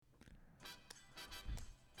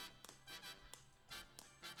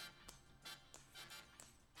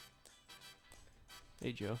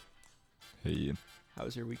Hey, Joe. Hey Ian. How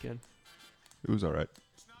was your weekend? It was alright.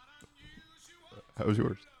 How was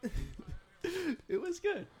yours? It was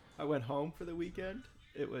good. I went home for the weekend.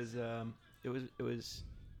 It was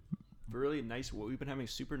really nice. We've been having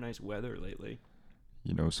super nice weather lately.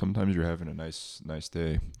 You know, sometimes you're having a nice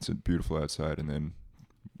day. It's beautiful outside, and then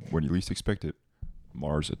when you least expect it,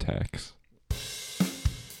 Mars attacks.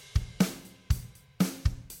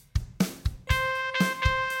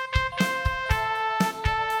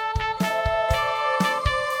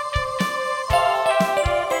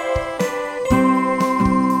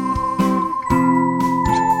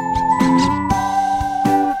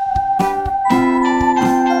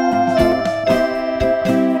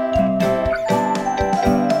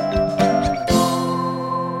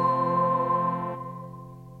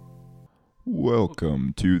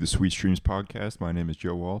 Welcome to the Sweet Streams podcast. My name is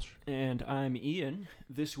Joe Walsh. And I'm Ian.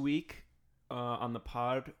 This week on the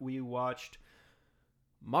pod, we watched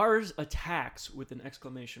Mars Attacks with an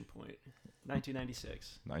exclamation point.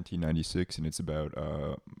 1996. 1996, and it's about,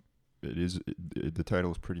 the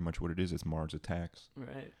title is pretty much what it is. It's Mars Attacks.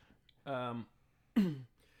 Right.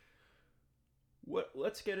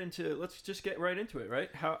 Let's just get right into it, right?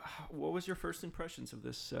 What was your first impressions of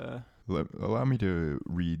this? Allow me to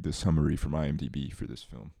read the summary from IMDb for this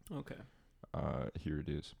film. Okay. Here it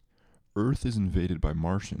is. Earth is invaded by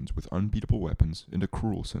Martians with unbeatable weapons and a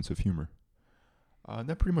cruel sense of humor. And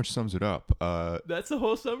that pretty much sums it up. That's the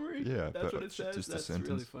whole summary? Yeah. That's what it says? Just That's a sentence.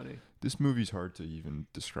 Really funny. This movie's hard to even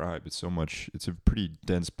describe. It's a pretty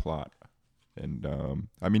dense plot. And,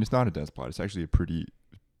 it's not a dense plot. It's actually a pretty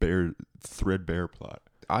threadbare plot.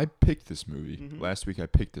 I picked this movie. Mm-hmm. Last week I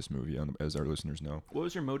picked this movie, as our listeners know. What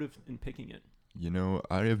was your motive in picking it? You know,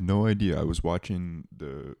 I have no idea. I was scrolling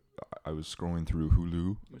through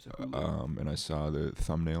Hulu, Was it Hulu? and I saw the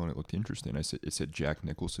thumbnail and it looked interesting. It said Jack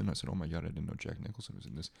Nicholson. I said, oh my God, I didn't know Jack Nicholson was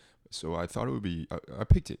in this. So I thought it would be, I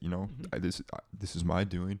picked it, you know. Mm-hmm. This is my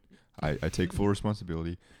doing. I take full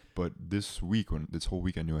responsibility. But this whole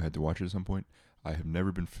week I knew I had to watch it at some point. I have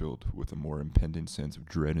never been filled with a more impending sense of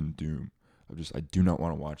dread and doom. I do not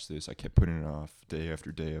want to watch this. I kept putting it off day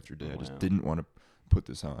after day after day. Oh, I just wow. didn't want to put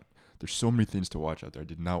this on. There's so many things to watch out there. I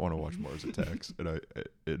did not want to watch Mars Attacks,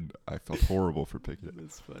 and I felt horrible for picking it.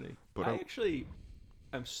 That's funny. But I actually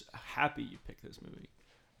am happy you picked this movie.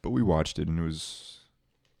 But we watched it, and it was.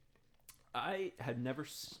 I had never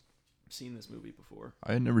seen this movie before.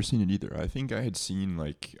 I had never seen it either. I think I had seen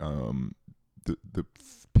the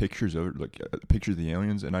pictures of it, pictures of the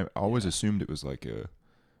aliens, and I always assumed it was like a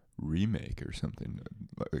remake or something,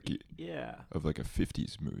 of like a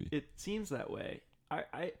 50s movie. It seems that way.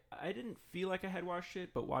 I didn't feel like I had watched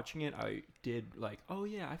it, but watching it, I did oh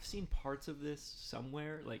yeah, I've seen parts of this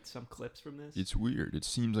somewhere, like some clips from this. It's weird. It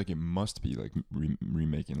seems like it must be like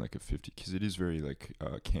remaking like a 50, because it is very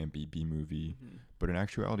campy B movie. Mm-hmm. But in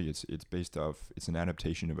actuality, it's it's an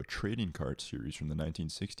adaptation of a trading card series from the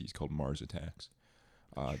 1960s called Mars Attacks.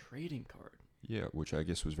 Trading card. Yeah, which I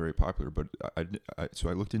guess was very popular. But so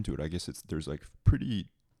I looked into it. I guess there's pretty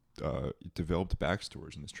developed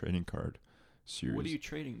backstories in this trading card series. What are you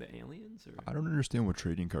trading, the aliens? Or? I don't understand what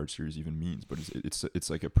trading card series even means, but it's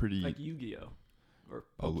like a pretty, like Yu-Gi-Oh, or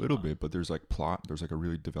Pokemon. A little bit, but there's like plot. There's like a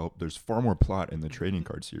really developed. There's far more plot in the trading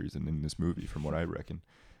card series than in this movie, from what I reckon.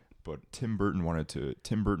 But Tim Burton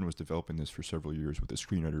was developing this for several years with a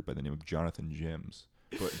screenwriter by the name of Jonathan Gems.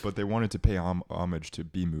 But they wanted to pay homage to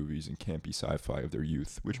B movies and campy sci-fi of their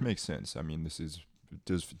youth, which makes sense. I mean, this was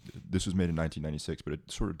made in 1996, but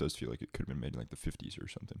it sort of does feel like it could have been made in like the 50s or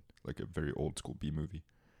something, like a very old school B movie.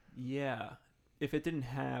 Yeah, if it didn't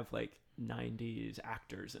have like 90s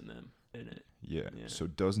actors in it. Yeah. So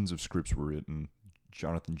dozens of scripts were written.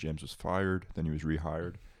 Jonathan Gems was fired, then he was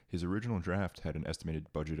rehired. His original draft had an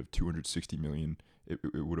estimated budget of $260 million.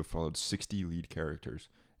 It would have followed 60 lead characters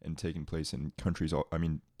and taken place in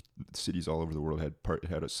cities all over the world. Had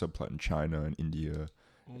a subplot in China and India.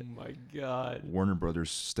 Oh my God. Warner Brothers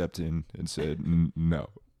stepped in and said, no.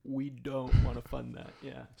 We don't want to fund that.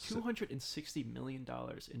 Yeah. $260 million in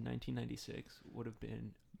 1996 would have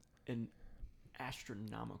been an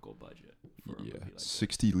astronomical budget for a movie like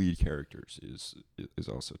 60 lead characters is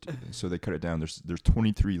also so they cut it down. There's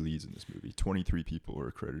 23 leads in this movie. 23 people are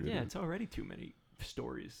credited. Yeah, it's already too many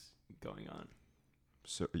stories going on.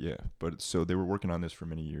 So so they were working on this for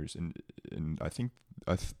many years, and I think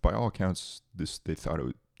by all accounts they thought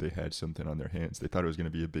they had something on their hands. They thought it was going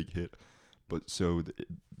to be a big hit, but so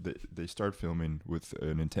they start filming with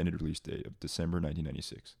an intended release date of December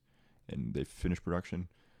 1996, and they finished production.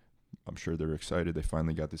 I'm sure they're excited. They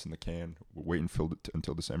finally got this in the can. We're waiting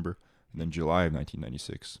until December, and then July of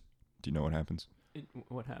 1996. Do you know what happens?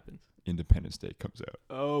 What happens? Independence Day comes out.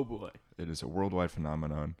 Oh boy. It is a worldwide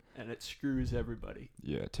phenomenon. And it screws everybody.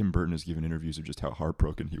 Yeah, Tim Burton has given interviews of just how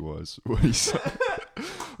heartbroken he was when he saw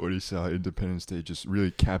when he saw Independence Day just really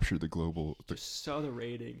capture the global. Just saw the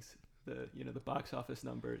ratings, the box office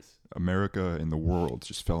numbers. America and the world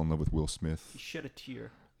just fell in love with Will Smith. He shed a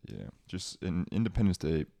tear. Yeah, just in Independence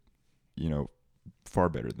Day, far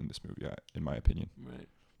better than this movie, in my opinion. Right.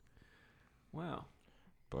 Wow.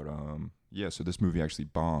 But yeah, so this movie actually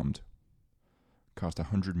bombed. Cost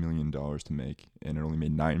 $100 million to make, and it only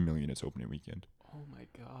made $9 million its opening weekend. Oh my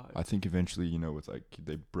god. I think eventually, with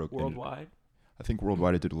they broke Worldwide. I think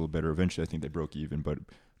worldwide it did a little better. Eventually, I think they broke even, but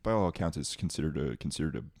by all accounts, it's considered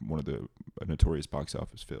one of the a notorious box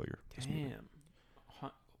office failure. Damn.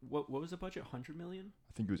 What was the budget? 100 million?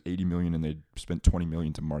 I think it was 80 million, and they spent 20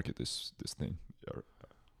 million to market this thing.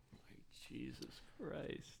 Jesus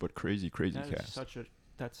Christ. But crazy cast.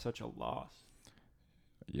 That's such a loss.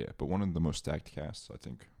 Yeah, but one of the most stacked casts I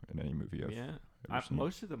think in any movie I've ever seen.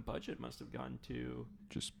 Most of the budget must have gone to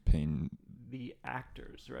just paying the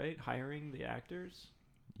actors, right? Hiring the actors.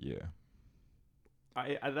 Yeah.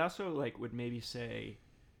 I also would maybe say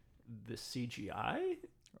the CGI.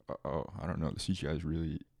 I don't know. The CGI is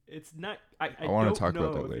really. It's not. I want to talk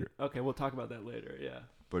about that later. Okay, we'll talk about that later. Yeah.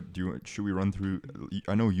 But should we run through?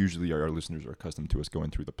 I know usually our listeners are accustomed to us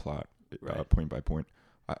going through the plot, right. Point by point.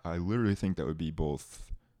 I literally think that would be both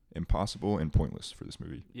impossible and pointless for this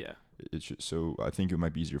movie. Yeah. So I think it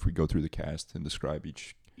might be easier if we go through the cast and describe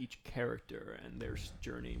each character and their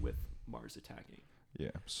journey with Mars attacking.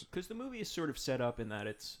 Yeah. Because the movie is sort of set up in that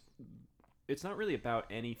it's not really about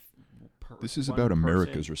any. This is about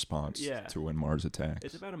America's response to when Mars attacks.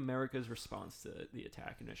 It's about America's response to the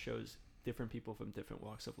attack, and it shows different people from different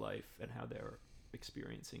walks of life and how they're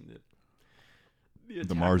experiencing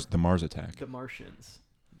the Mars attack. The Martians.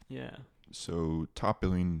 Yeah. So top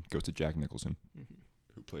billing goes to Jack Nicholson,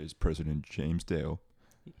 who plays President James Dale.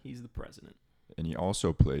 He's the president. And he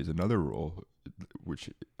also plays another role, which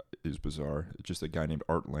is bizarre. It's just a guy named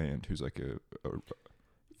Art Land, who's like a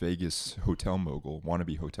Vegas hotel mogul,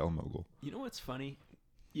 wannabe hotel mogul. You know what's funny?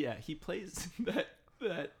 Yeah, he plays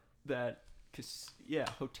that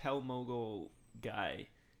hotel mogul guy,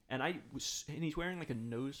 and he's wearing like a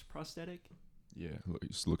nose prosthetic. Yeah, he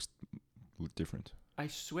just looks different. I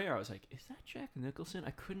swear, I was like, is that Jack Nicholson?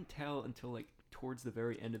 I couldn't tell until towards the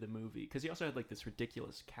very end of the movie, because he also had this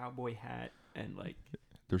ridiculous cowboy hat and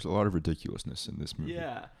There's a lot of ridiculousness in this movie.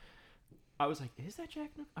 Yeah, I was like, is that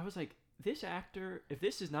Jack? I was like, this actor, if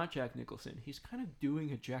this is not Jack Nicholson, he's kind of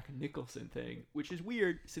doing a Jack Nicholson thing, which is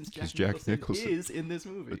weird since Jack Nicholson is in this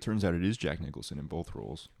movie. It turns out it is Jack Nicholson in both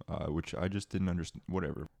roles, which I just didn't understand.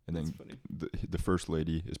 Whatever. And That's then funny. the first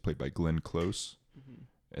lady is played by Glenn Close,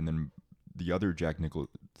 and then the other Jack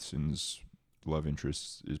Nicholson's love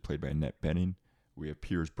interest is played by Annette Bening. We have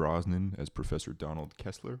Pierce Brosnan as Professor Donald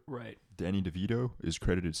Kessler. Right. Danny DeVito is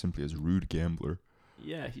credited simply as Rude Gambler.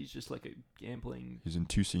 Yeah, he's just like a gambling. He's in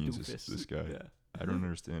 2 scenes. Doofus. This guy. Yeah. I don't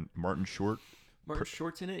understand. Martin Short.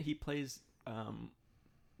 Short's in it. He plays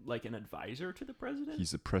an advisor to the president.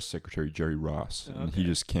 He's the press secretary, Jerry Ross, and okay. he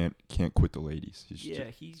just can't quit the ladies.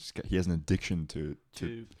 He has an addiction to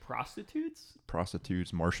prostitutes.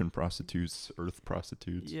 Prostitutes, Martian prostitutes, Earth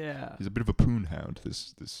prostitutes. Yeah. He's a bit of a poon hound.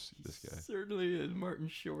 This guy. Certainly is Martin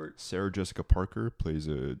Short. Sarah Jessica Parker plays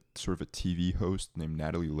a sort of a TV host named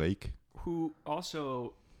Natalie Lake. Who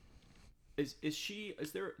also is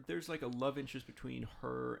there's a love interest between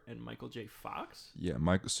her and Michael J. Fox? Yeah,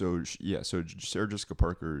 So Sarah Jessica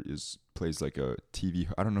Parker plays a TV.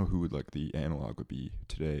 I don't know who the analog would be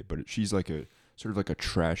today, but she's a sort of a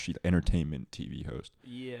trashy entertainment TV host.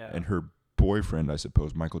 Yeah. And her boyfriend, I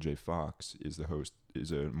suppose, Michael J. Fox, is the host.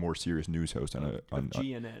 Is a more serious news host on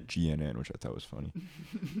GNN. GNN, which I thought was funny.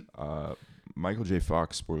 Michael J.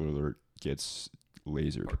 Fox, spoiler alert, gets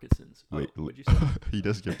lasered. Parkinson's. What'd you say? He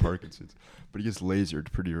does get Parkinson's, but he gets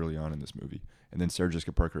lasered pretty early on in this movie. And then Sarah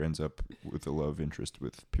Jessica Parker ends up with a love interest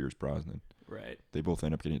with Pierce Brosnan. Right. They both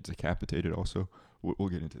end up getting decapitated also. We'll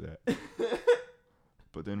get into that.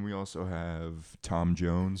 But then we also have Tom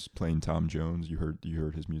Jones playing Tom Jones. You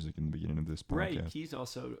heard his music in the beginning of this podcast. Right. He's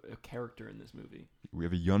also a character in this movie. We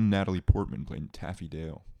have a young Natalie Portman playing Taffy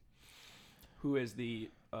Dale, who is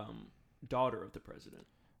the daughter of the president.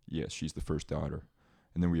 Yes, she's the first daughter.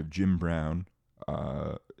 And then we have Jim Brown,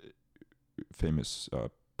 famous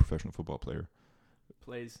professional football player.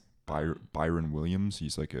 Plays Byron Williams.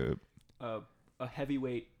 He's like a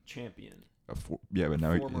heavyweight champion.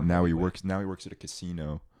 But now he works at a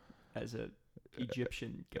casino as a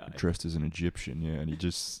Egyptian guy. Dressed as an Egyptian, yeah, and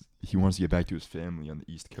he wants to get back to his family on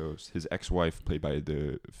the East Coast. His ex-wife, played by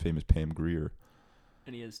the famous Pam Grier,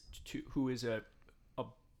 and he has who is a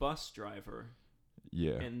bus driver.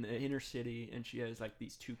 Yeah. In the inner city, and she has like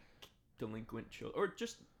these two delinquent children, or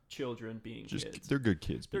just children being kids. They're good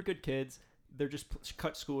kids. They're good kids. They're just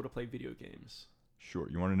cut school to play video games. Sure.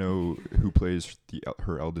 You want to know who plays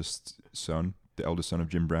her eldest son? The eldest son of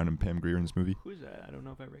Jim Brown and Pam Grier in this movie? Who's that? I don't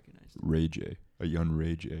know if I recognize him. Ray J. A young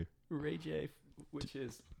Ray J. Ray J, which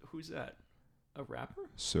is, who's that? A rapper?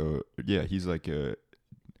 So, yeah, he's like a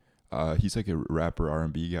rapper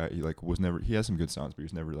R&B guy. He has some good songs, but he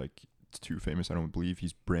was never like too famous. I don't believe.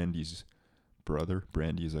 He's Brandy's brother.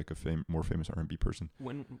 Brandy is like a more famous R&B person.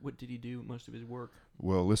 What did he do most of his work?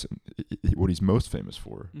 Well, listen, what he's most famous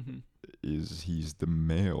for is he's the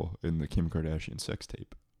male in the Kim Kardashian sex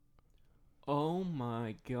tape. Oh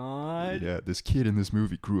my God. Yeah, this kid in this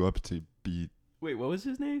movie grew up to be... Wait, what was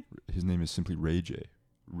his name? His name is simply Ray J.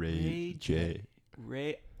 Ray J.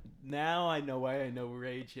 Now I know why I know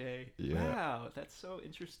Ray J. Yeah. Wow, that's so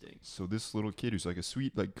interesting. So this little kid who's like a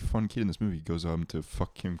sweet, like fun kid in this movie goes on to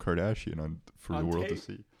fuck Kim Kardashian for the world to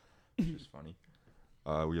see. Which is funny.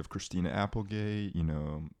 We have Christina Applegate. You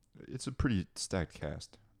know, it's a pretty stacked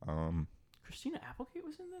cast. Christina Applegate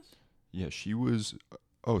was in this? Yeah, she was.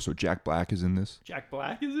 So Jack Black is in this. Jack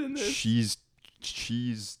Black is in this?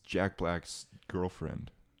 She's Jack Black's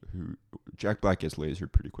girlfriend. Jack Black gets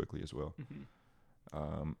lasered pretty quickly as well.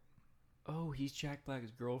 He's Jack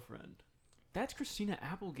Black's girlfriend. That's Christina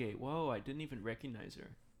Applegate. Whoa, I didn't even recognize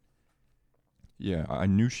her. Yeah, I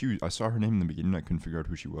knew I saw her name in the beginning. I couldn't figure out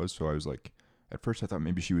who she was, so I was like, at first I thought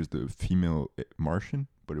maybe she was the female Martian,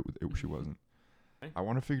 but she wasn't. Okay. I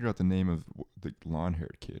want to figure out the name of the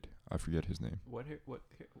blonde-haired kid. I forget his name. What?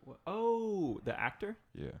 Oh, the actor?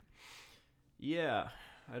 Yeah. Yeah,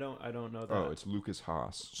 I don't know that. Oh, it's Lucas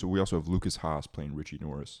Haas. So we also have Lucas Haas playing Richie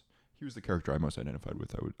Norris. He was the character I most identified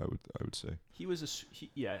with. I would say. He was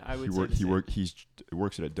I would say. He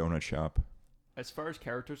works at a donut shop. As far as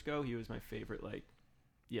characters go, he was my favorite.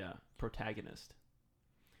 Protagonist.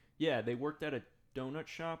 Yeah, they worked at a donut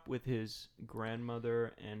shop with his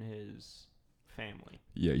grandmother and his family.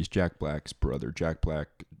 Yeah, he's Jack Black's brother. Jack Black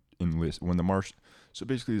enlists when the Martian. So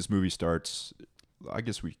basically, this movie starts. I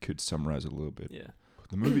guess we could summarize it a little bit. Yeah.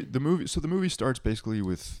 The movie starts basically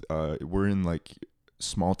with we're in like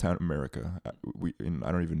small town America. I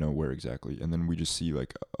don't even know where exactly, and then we just see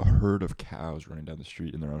like a herd of cows running down the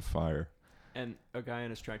street and they're on fire. And a guy on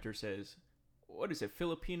his tractor says, "What is it,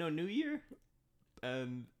 Filipino New Year?"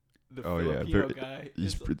 And the Filipino guy.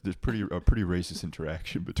 There's a pretty racist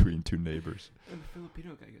interaction between two neighbors. And the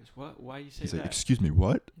Filipino guy goes, "What? Why you say he's that?" Like, "Excuse me,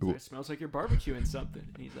 what?" Like, it smells like you're barbecuing something.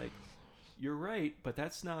 And he's like, "You're right, but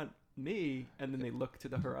that's not me." And then they look to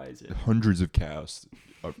the horizon. Hundreds of cows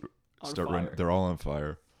start running. They're all on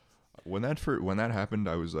fire. When that happened,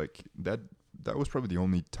 I was like, that was probably the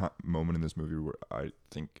only moment in this movie where I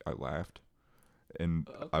think I laughed. And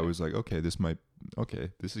I was like, this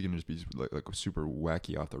is gonna just be like super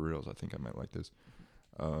wacky off the rails. I think I might like this,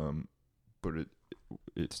 but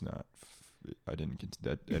it's not. I didn't get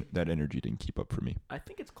that energy didn't keep up for me. I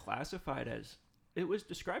think it's classified as, it was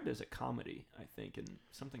described as a comedy. I think in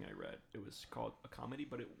something I read, it was called a comedy,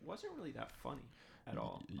 but it wasn't really that funny at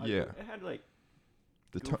all. Yeah, it had like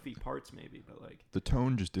goofy parts maybe, but like the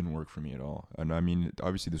tone just didn't work for me at all. And I mean,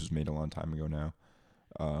 obviously this was made a long time ago now.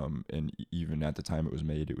 And even at the time it was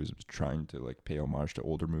made, it was trying to like pay homage to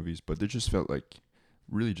older movies, but it just felt like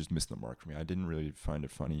really just missed the mark for me. I didn't really find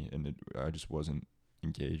it funny, and I just wasn't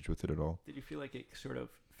engaged with it at all. Did you feel like it sort of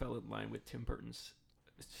fell in line with Tim Burton's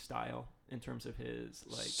style in terms of his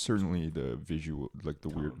like? Certainly the visual, like the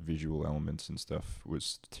tone. Weird visual elements and stuff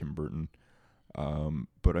was Tim Burton.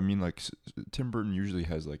 But I mean, like Tim Burton usually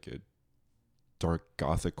has like a dark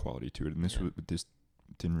gothic quality to it, and this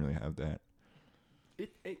didn't really have that.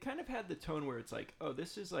 It kind of had the tone where it's like, oh,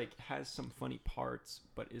 this is like has some funny parts,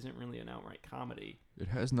 but isn't really an outright comedy. It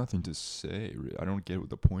has nothing to say. I don't get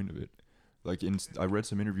the point of it. Like I read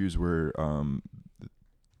some interviews where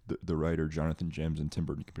the writer Jonathan Gems and Tim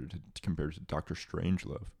Burton compared to Dr.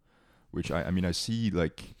 Strangelove, which I mean I see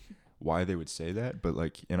like why they would say that, but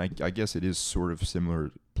like, and I guess it is sort of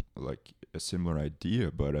similar, like a similar idea,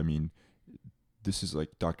 but I mean this is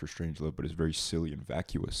like Dr. Strangelove, but it's very silly and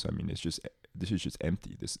vacuous. I mean this is just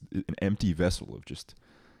empty. An empty vessel of just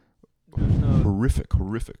horrific.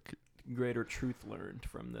 Greater truth learned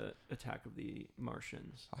from the Attack of the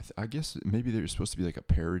Martians. I guess maybe there's supposed to be like a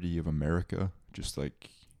parody of America, just like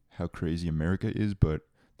how crazy America is, but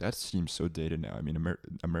that seems so dated now. I mean,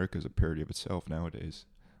 America is a parody of itself nowadays.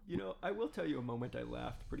 You know, I will tell you a moment I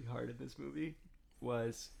laughed pretty hard in this movie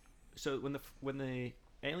was, so when the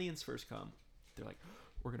aliens first come, they're like,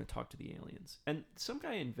 we're going to talk to the aliens. And some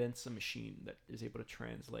guy invents a machine that is able to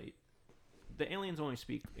translate. The aliens only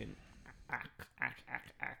speak in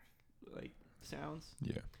like sounds.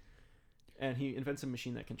 Yeah. And he invents a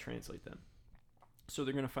machine that can translate them. So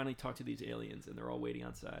they're going to finally talk to these aliens, and they're all waiting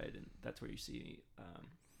outside, and that's where you see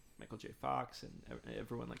Michael J. Fox and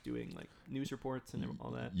everyone like doing like news reports and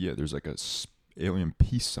all that. Yeah, there's like a alien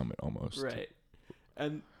peace summit almost. Right.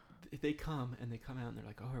 And they come out, and they're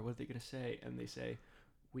like, oh, what are they going to say? And they say,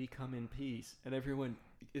 we come in peace. And everyone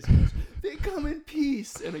is goes, they come in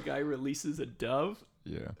peace. And a guy releases a dove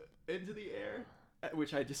into the air,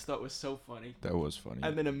 which I just thought was so funny. That was funny.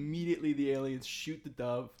 And then immediately the aliens shoot the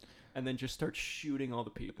dove and then just start shooting all the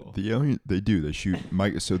people. The alien, they shoot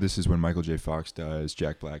Mike. So this is when Michael J. Fox dies,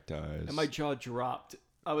 Jack Black dies. And my jaw dropped.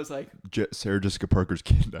 I was like, Sarah Jessica Parker's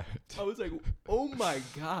kidnapped. I was like, oh my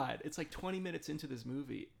God. It's like 20 minutes into this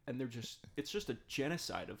movie, and it's just a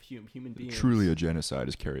genocide of human beings. Truly a genocide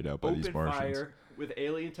is carried out by these Martians. Open fire with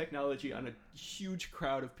alien technology on a huge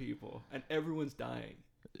crowd of people, and everyone's dying.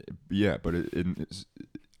 Yeah, but it's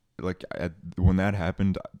like when that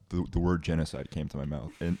happened, the word genocide came to my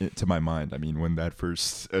mouth and to my mind. I mean, when that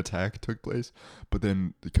first attack took place, but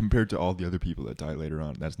then compared to all the other people that died later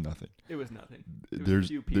on, that's nothing. It was nothing. There's a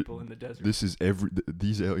few people in the desert. This is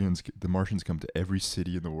these aliens, the Martians, come to every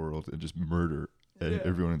city in the world and just murder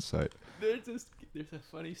everyone in sight. There's a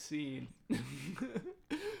funny scene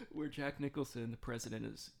where Jack Nicholson, the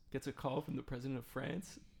president, gets a call from the president of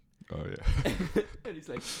France. Oh yeah. And he's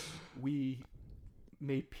like, we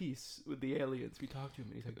made peace with the aliens. We talked to him,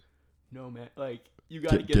 and he's like, no, man, like, you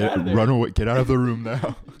gotta get out of there. Run away, get out of the room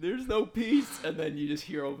now. There's no peace. And then you just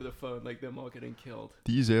hear over the phone, like, them all getting killed.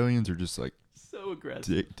 These aliens are just like so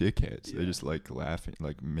aggressive dickheads. Yeah. They just like laughing,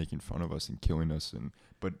 like making fun of us and killing us.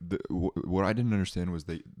 But what I didn't understand was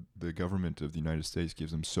the government of the United States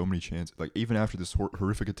gives them so many chances. Like, even after this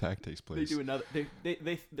horrific attack takes place, they do another.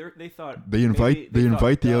 They thought they invite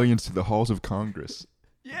the aliens to the halls of Congress.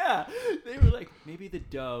 Yeah, they were like, maybe the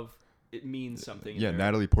dove, it means something. Yeah,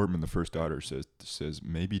 Natalie Portman, the first daughter, says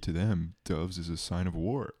maybe to them doves is a sign of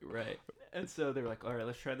war. Right. And so they were like, all right,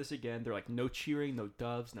 let's try this again. They're like, no cheering, no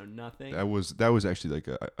doves, no nothing. That was actually like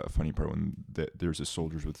a funny part when there's a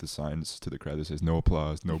soldiers with the signs to the crowd that says no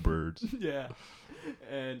applause, no birds. Yeah.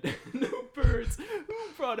 And no birds. Who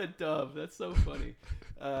brought a dove? That's so funny.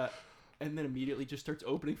 And then immediately just starts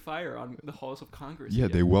opening fire on the halls of Congress. Yeah,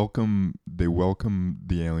 again. They welcome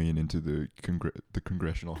the alien into the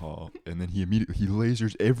congressional hall, and then he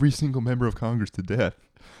lasers every single member of Congress to death.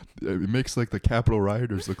 It makes like the Capitol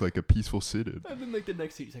rioters look like a peaceful sit-in. And then like the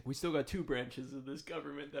next scene, he's like, we still got two branches of this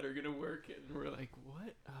government that are gonna work, and we're like,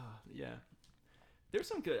 what? Yeah. There's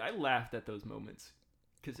some good. I laughed at those moments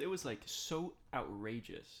because it was like so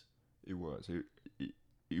outrageous. It was.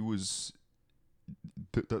 It was.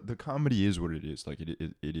 The comedy is what it is. Like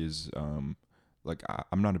it is. Like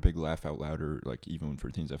I'm not a big laugh out louder. Like even for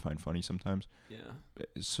things I find funny sometimes. Yeah.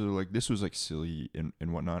 So like this was like silly and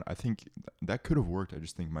whatnot. I think that could have worked. I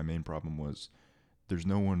just think my main problem was there's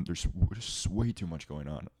just way too much going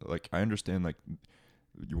on. Like I understand like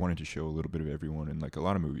you wanted to show a little bit of everyone, and like a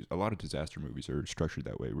lot of disaster movies are structured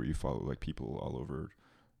that way, where you follow like people all over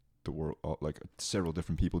the world, like several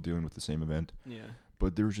different people dealing with the same event. Yeah.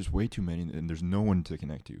 But there was just way too many, and there's no one to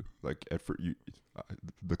connect to. Like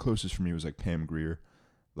the closest for me was like Pam Grier.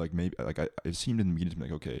 Like maybe like it seemed in the beginning to me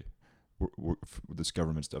like, okay, this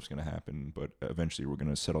government stuff's gonna happen, but eventually we're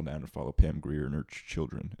gonna settle down and follow Pam Grier and her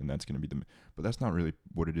children, and that's gonna be But that's not really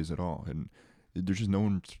what it is at all, and there's just no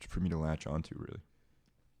one for me to latch onto really.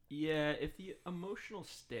 Yeah, if the emotional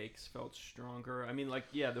stakes felt stronger, I mean, like,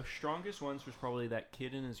 yeah, the strongest ones was probably that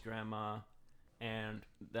kid and his grandma, and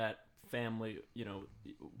that family, you know,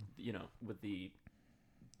 with the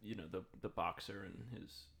boxer and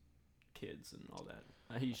his kids and all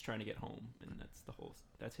that. He's trying to get home, and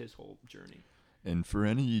that's his whole journey. And for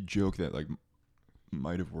any joke that like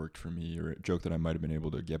might have worked for me, or a joke that I might have been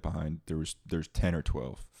able to get behind, there's 10 or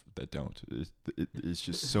 12 that don't. It's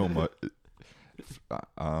just so much.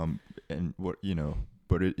 And what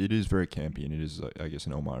but it is very campy, and it is I guess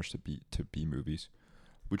an homage to B movies,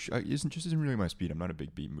 which isn't really my speed. I'm not a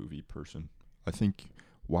big B movie person. I think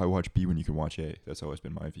why watch B when you can watch A? That's always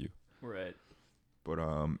been my view. Right. But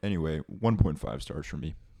anyway, 1.5 stars for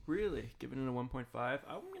me. Really? Giving it a 1.5?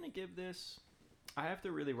 I'm gonna give this. I have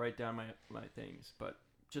to really write down my things, but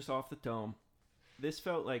just off the dome, this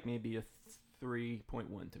felt like maybe a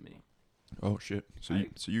 3.1 to me. Oh shit! So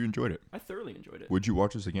you enjoyed it? I thoroughly enjoyed it. Would you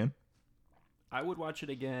watch this again? I would watch it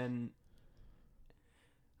again.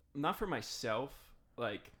 Not for myself.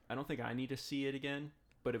 Like, I don't think I need to see it again.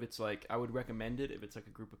 But if it's like, I would recommend it. If it's like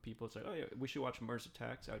a group of people, it's like, oh yeah, we should watch Mars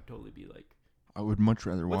Attacks. I would totally be like. I would much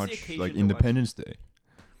rather What's the watch occasion like to Independence Day.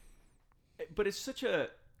 But it's such a.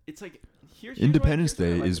 It's like here's Independence what I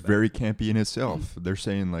Day like is about very it. campy in itself. They're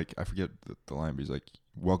saying like I forget the line, but he's like,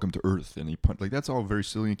 "Welcome to Earth," and like that's all very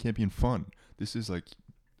silly and campy and fun. This is like,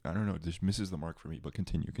 I don't know, this misses the mark for me. But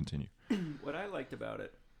continue. What I liked about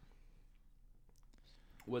it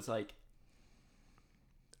was like,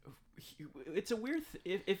 it's a weird.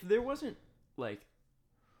 If there wasn't like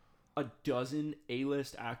a dozen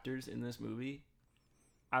A-list actors in this movie,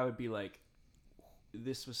 I would be like,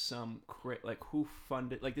 this was some like who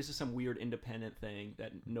funded, like this is some weird independent thing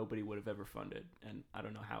that nobody would have ever funded, and I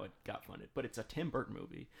don't know how it got funded, but it's a Tim Burton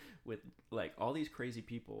movie with like all these crazy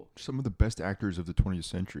people. Some of the best actors of the 20th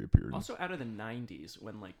century appeared. Also out of the 90s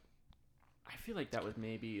when like I feel like that was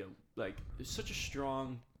maybe like it's such a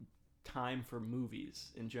strong time for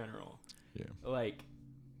movies in general. Yeah. Like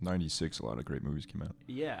 96, a lot of great movies came out.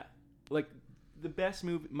 yeah. Like the best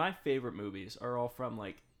movie, my favorite movies are all from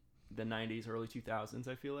like the 90s, early 2000s,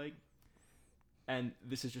 I feel like. And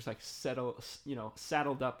this is just like saddled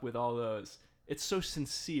up with all those. It's so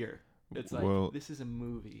sincere. It's like, well, this is a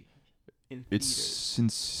movie in it's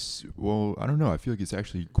theaters. well, I don't know. I feel like it's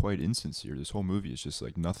actually quite insincere. This whole movie is just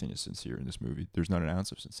like nothing is sincere in this movie. There's not an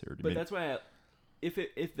ounce of sincerity. But that's why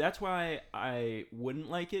if that's why I wouldn't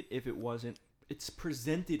like it if it wasn't. It's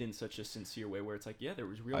presented in such a sincere way where it's like, yeah, there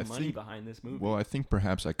was real money behind this movie. Well, I think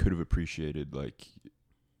perhaps I could have appreciated like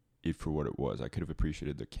it for what it was. I could have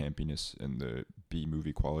appreciated the campiness and the B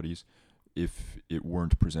movie qualities if it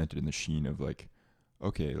weren't presented in the sheen of like,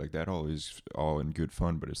 okay, like that all is all in good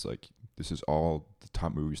fun, but it's like this is all the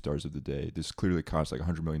top movie stars of the day. This clearly cost like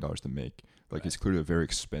 $100 million to make. Like it's clearly a very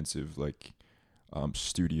expensive like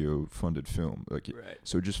studio funded film. Like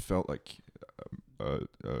so it just felt like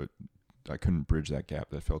I couldn't bridge that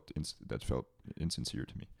gap. That felt insincere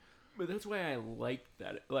to me. But that's why I liked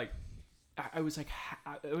that. Like, I was like,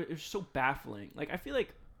 it was so baffling. Like, I feel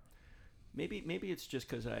like maybe it's just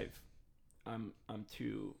because I'm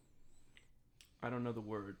too. I don't know the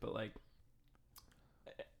word, but like.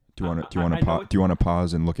 Do you want to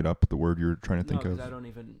pause and look it up? The word you're trying to think of. I don't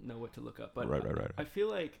even know what to look up. But right. I feel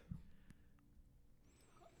like.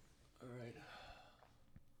 All right.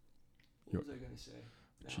 What was I gonna say?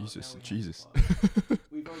 Jesus.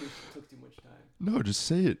 We've already took too much time. No, just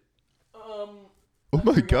say it. Oh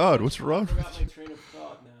my God, what's wrong? I forgot my train of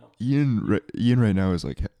thought now. Ian right now is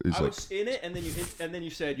like I was in it, and then you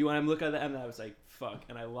said you want to look at that, and I was like, fuck,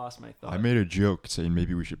 and I lost my thought. I made a joke saying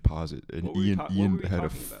maybe we should pause it, and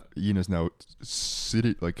Ian is now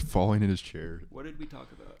sitting like falling in his chair. What did we talk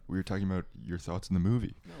about? We were talking about your thoughts in the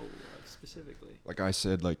movie. No, specifically. Like I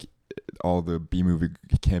said, like all the B movie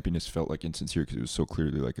campiness felt like insincere because it was so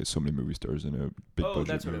clearly like so many movie stars in a big budget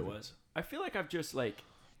that's movie. What it was. I feel like I've just like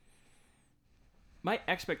my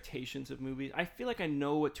expectations of movies. I feel like I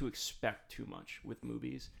know what to expect too much with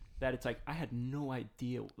movies. That it's like I had no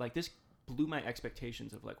idea. Like this blew my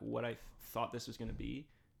expectations of like what I thought this was going to be.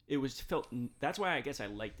 It was that's why I guess I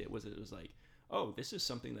liked it. It was like, oh, this is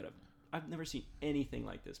something that I've never seen anything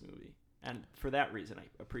like this movie. And for that reason, I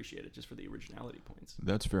appreciate it, just for the originality points.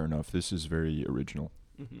 That's fair enough. This is very original.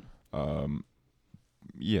 Mm-hmm.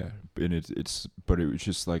 Yeah, and but it was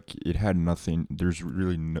just like it had nothing. There's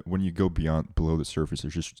really when you go below the surface,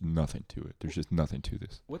 there's just nothing to it. There's just nothing to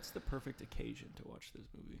this. What's the perfect occasion to watch this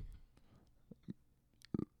movie?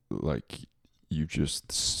 Like you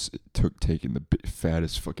just taking the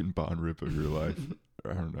fattest fucking Bond rip of your life.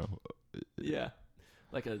 I don't know. Yeah,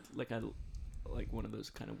 like one of those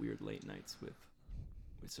kind of weird late nights with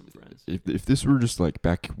some friends. If this were just like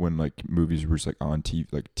back when like movies were just like on TV,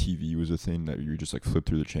 like TV was a thing that you just like flip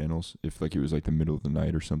through the channels. If like it was like the middle of the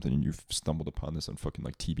night or something, and you stumbled upon this on fucking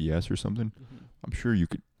like TBS or something, mm-hmm. I'm sure you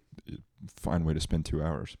could find a way to spend 2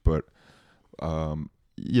 hours. But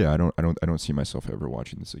yeah, I don't see myself ever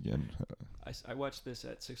watching this again. I watched this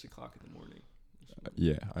at 6:00 in the morning.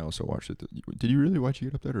 Yeah, I also watched it. Did you really watch it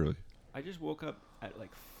get up that early? I just woke up at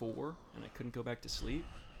like 4 and I couldn't go back to sleep,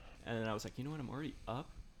 and then I was like, you know what, I'm already up.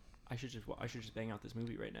 I should just bang out this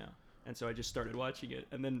movie right now. And so I just started watching it,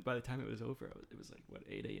 and then by the time it was over, it was like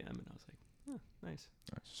 8 a.m. and I was like, oh, nice.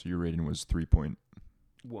 So your rating was 3.1.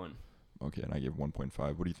 1. Okay, and I gave 1.5.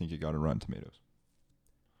 What do you think it got on Rotten Tomatoes?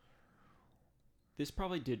 This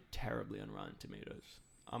probably did terribly on Rotten Tomatoes.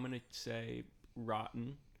 I'm gonna say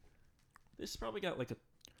rotten. This probably got like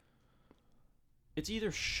it's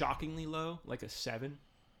either shockingly low, like a 7,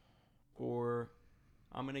 or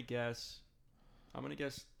I'm gonna guess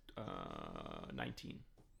 19.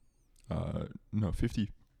 No,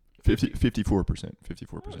 50. 54%.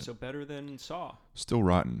 Oh, so better than Saw. Still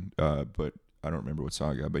rotten, but I don't remember what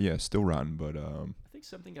Saw got. But yeah, still rotten. But I think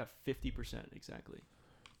something got 50% exactly.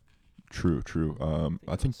 true.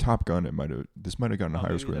 I think Top Gun. This might have gotten a higher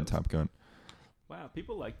maybe score than that was- Top Gun. Wow,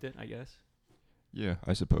 people liked it, I guess. Yeah,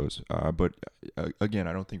 I suppose. But again,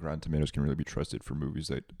 I don't think Rotten Tomatoes can really be trusted for movies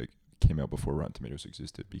that came out before Rotten Tomatoes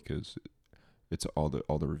existed, because it's all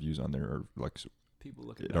the reviews on there are like People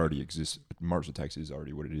look at it already exists. Mars Attacks is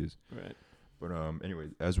already what it is. Right. But anyway,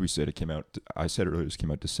 as we said, it came out. I said earlier, this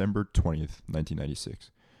came out December 20th,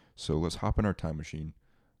 1996. So let's hop in our time machine.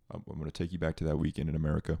 I'm going to take you back to that weekend in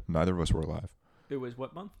America. Neither of us were alive. It was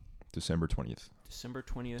what month? December 20th. December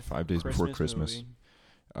 20th. 5 days before Christmas.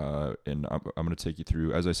 Movie. And I'm going to take you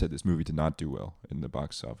through. As I said, this movie did not do well in the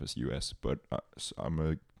box office U.S., but I'm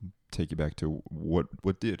going to take you back to what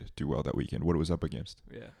did do well that weekend, what it was up against.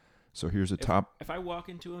 Yeah. So here's the top. If I walk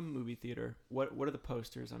into a movie theater, what are the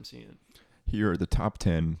posters I'm seeing? Here are the top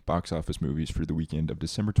 10 box office movies for the weekend of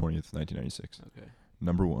December 20th, 1996. Okay.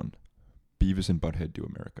 Number 1, Beavis and Butthead Do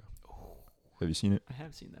America. Have you seen it? I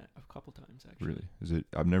have seen that a couple times, actually. Really? Is it?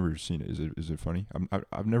 I've never seen it. Is it funny?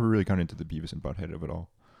 I've never really gone into the Beavis and Butthead of it all.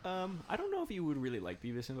 I don't know if you would really like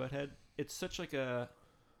Beavis and Butthead. It's such like a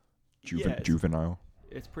Juvenile.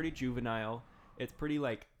 It's pretty juvenile. It's pretty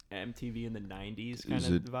like MTV in the 90s kind Is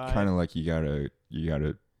of it vibe. kind of like you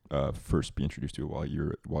gotta first be introduced to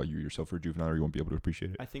it while you yourself are juvenile, or you won't be able to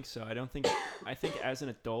appreciate it? I think so. I think as an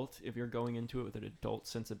adult, if you're going into it with an adult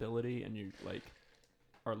sensibility and you like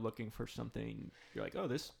are looking for something, you're like, oh,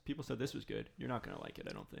 this people said this was good. You're not gonna like it.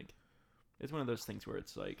 I don't think. It's one of those things where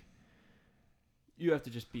it's like you have to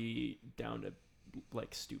just be down to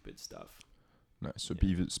like stupid stuff. Nice. So Yeah.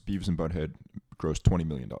 Beavis and Butthead grossed $20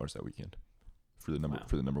 million that weekend for the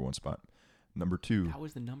number one spot. Number 2. That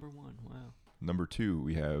was the number one. Wow. Number 2,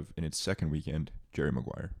 we have in its second weekend Jerry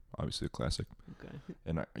Maguire, obviously a classic. Okay.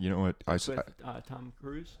 And you know what? With Tom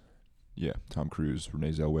Cruise. Yeah, Tom Cruise,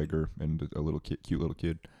 Renee Zellweger, and a little cute little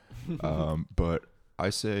kid. But I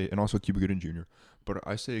say, and also Cuba Gooding Jr. But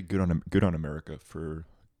I say good on America for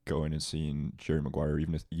going and seeing Jerry Maguire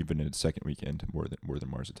even in its second weekend more than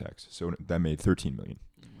Mars Attacks. So that made $13 million.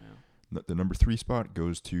 Wow. The number 3 spot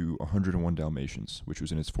goes to 101 Dalmatians, which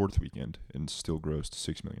was in its fourth weekend and still grossed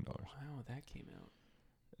 $6 million. Wow, that came out.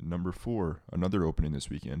 Number 4, another opening this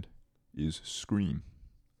weekend, is Scream.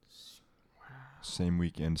 Wow. Same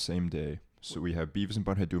weekend, same day. So we have Beavis and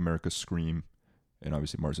Butthead Do America, Scream, and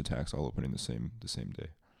obviously Mars Attacks all opening the same day.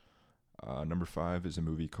 Number 5 is a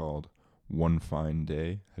movie called One Fine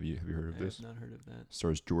Day. Have you heard of this? I have not heard of that.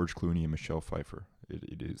 Stars George Clooney and Michelle Pfeiffer.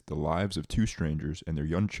 It is the lives of two strangers and their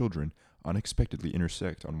young children unexpectedly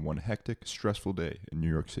intersect on one hectic, stressful day in New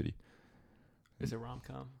York City. Is it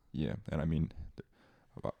rom-com? Yeah, and I mean,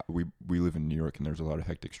 we live in New York, and there's a lot of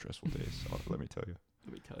hectic, stressful days. Let me tell you.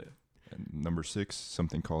 Let me tell you. And number 6,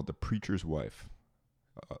 something called The Preacher's Wife.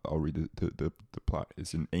 I'll read the plot.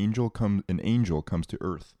 It's an angel comes to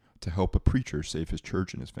Earth to help a preacher save his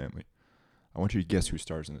church and his family. I want you to guess who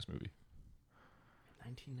stars in this movie.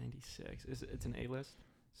 1996. It's an A-list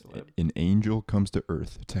celeb? An angel comes to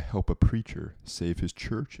Earth to help a preacher save his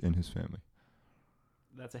church and his family.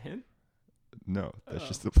 That's a hint? No, that's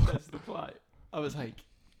just the plot. That's the plot. I was like,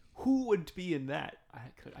 who would be in that?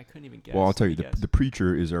 I couldn't even guess. Well, I'll tell you, Guess. the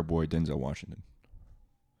preacher is our boy Denzel Washington.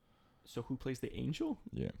 So who plays the angel?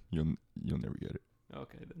 Yeah, you'll never get it.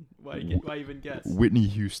 Okay, then why even guess? Whitney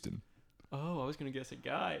Houston. Oh, I was gonna guess a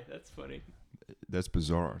guy. That's funny. That's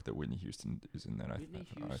bizarre that Whitney Houston is in that. Whitney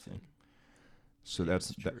Houston. I think. So Yeah, that's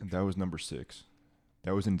that's true. that was number 6.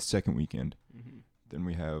 That was in the second weekend. Mm-hmm. Then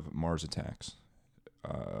we have Mars Attacks.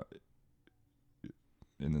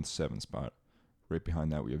 In the 7th spot. Right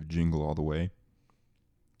behind that we have Jingle All the Way.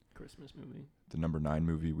 Christmas movie. The number 9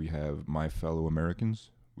 movie we have My Fellow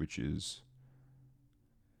Americans, which is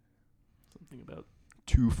Something about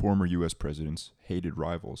 2 former U.S. presidents, hated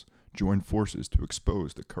rivals, join forces to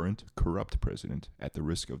expose the current corrupt president at the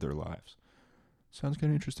risk of their lives. Sounds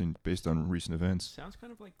kind of interesting based on recent events. sounds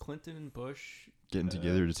kind of like Clinton and Bush Getting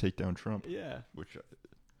together to take down Trump, Yeah. which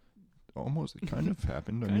almost kind of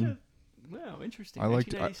happened. I Kind mean, of. Wow, interesting. I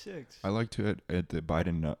liked- 1996. I liked it at the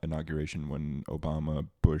Biden inauguration when Obama,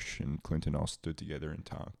 Bush, and Clinton all stood together and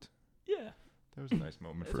talked. Yeah. That was a nice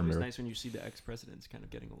moment It's for always America. nice when you see the ex-presidents kind of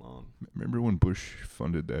getting along. Remember when Bush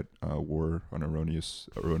funded that war on erroneous,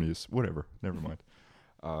 whatever, never mind.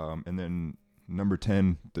 And then number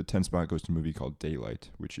 10, the 10th spot goes to a movie called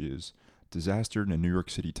Daylight, which is disaster in a New York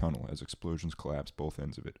City tunnel as explosions collapse both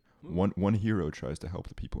ends of it. Ooh. One hero tries to help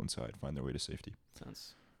the people inside find their way to safety.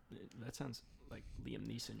 That sounds like Liam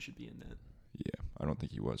Neeson should be in that. Yeah, I don't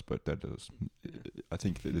think he was, but that does. Yeah. I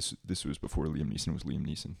think that this was before Liam Neeson was Liam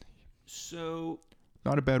Neeson. So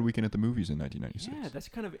Not a bad weekend at the movies in 1996. yeah,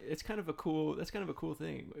 it's kind of a cool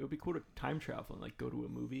thing. It would be cool to time travel and like go to a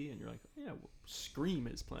movie and you're like, yeah, well, Scream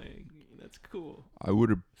is playing. That's cool. I would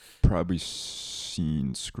have probably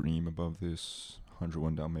seen Scream above this.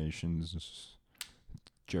 101 Dalmatians.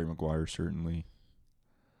 Jerry Maguire certainly.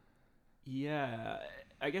 Yeah,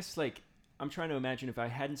 I guess like I'm trying to imagine if I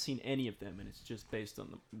hadn't seen any of them and it's just based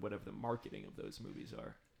on whatever the marketing of those movies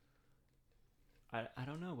are. I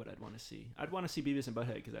don't know what I'd want to see. I'd want to see Beavis and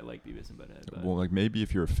Butthead because I like Beavis and Butthead. But Well, like maybe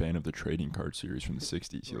if you're a fan of the trading card series from the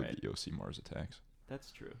 60s, Right. you'll see Mars Attacks.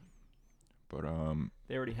 that's true. But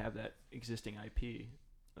They already have that existing IP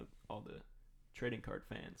of all the trading card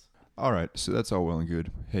fans. all right, so that's all well and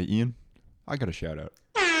good. Hey, Ian, I got a shout out.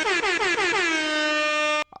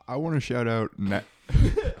 I want to shout out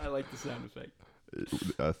I like the sound effect.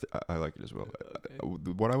 I like it as well.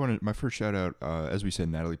 Okay. What I wanted, my first shout out, as we said,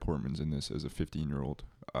 Natalie Portman's in this as a 15-year-old.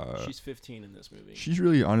 She's 15 in this movie. She's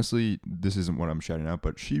really, honestly, this isn't what I'm shouting out,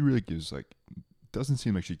 but she really gives like, doesn't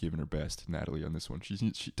seem like she's giving her best, Natalie, on this one. She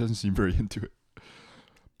doesn't seem very into it.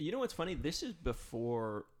 You know what's funny? This is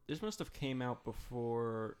before. This must have came out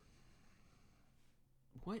before.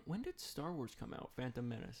 When did Star Wars come out? Phantom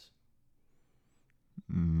Menace.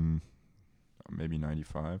 Maybe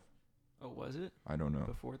 95. Oh, was it I don't know.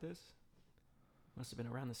 before this? Must have been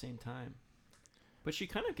around the same time. But she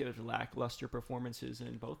kind of gives lackluster performances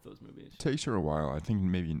in both those movies. Takes her a while. I think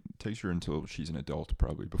maybe it takes her until she's an adult,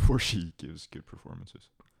 probably, before she gives good performances.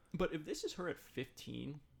 But if this is her at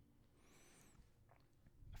 15,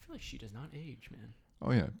 I feel like she does not age, man.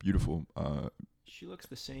 Oh yeah, beautiful. She looks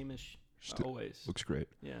the same as Still always. looks great.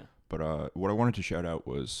 Yeah. But what I wanted to shout out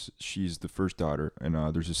was she's the first daughter, and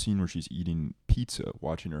there's a scene where she's eating pizza,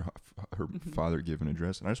 watching her father give an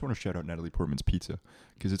address, and I just want to shout out Natalie Portman's pizza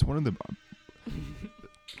because it's one of the.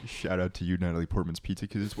 Shout out to you, Natalie Portman's pizza,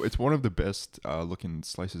 because it's one of the best looking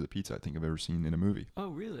slices of pizza I think I've ever seen in a movie. Oh,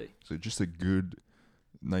 really? So just a good,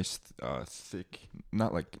 nice, thick,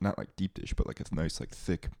 not like deep dish, but like a nice, like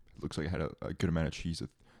thick. It looks like it had a good amount of cheese.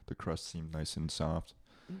 The crust seemed nice and soft.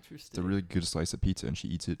 Interesting. It's a really good slice of pizza, and she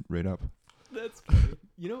eats it right up. That's funny.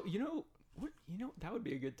 You know what? That would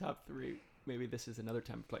be a good top 3. Maybe this is another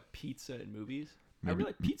time for like pizza in movies. I really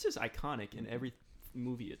like pizza's iconic in every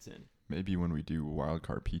movie it's in. Maybe when we do Wild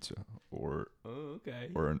Card Pizza or okay.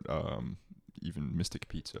 or even Mystic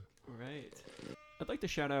Pizza. Right. I'd like to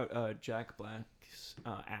shout out Jack Black's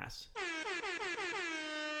ass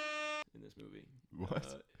in this movie.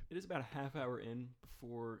 What? It is about a half hour in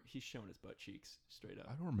before he's shown his butt cheeks straight up.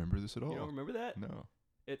 I don't remember this at all. You don't remember that? No.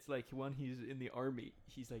 It's like when he's in the army,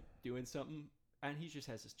 he's like doing something, and he just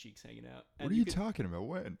has his cheeks hanging out. And What are you talking about?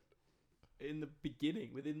 When? In the beginning,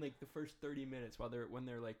 within like the first 30 minutes, when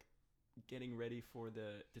they're like getting ready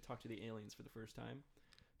to talk to the aliens for the first time,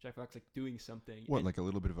 Jack Black's like doing something. What, like a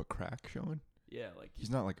little bit of a crack showing? Yeah, like He's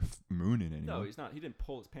not like mooning anymore. no, he's not. He didn't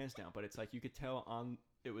pull his pants down, but it's like you could tell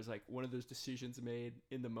it was like one of those decisions made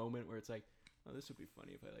in the moment where it's like, oh, this would be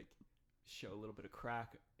funny if I like show a little bit of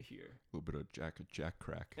crack here. A little bit of Jack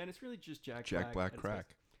crack. And it's really just Jack Black at his crack.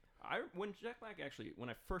 best. When Jack Black when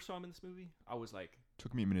I first saw him in this movie, I was like,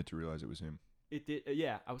 Took me a minute to realize it was him. it did.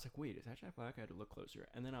 Yeah, I was like, wait, is that Jack Black? I had to look closer,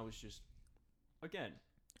 and then I was just, again,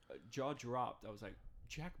 jaw dropped. I was like,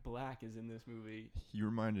 Jack Black is in this movie. He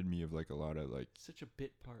reminded me of like a lot of Such a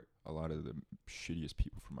bit part. a lot of the shittiest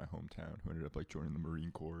people from my hometown who ended up like joining the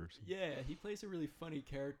Marine Corps. Or something. Yeah, he plays a really funny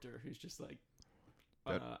character who's just like,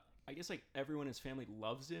 I guess like everyone in his family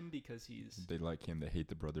loves him because he's. They like him. They hate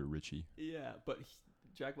the brother Richie. Yeah, but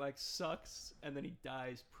Jack Black sucks, and then he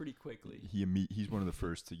dies pretty quickly. He's one of the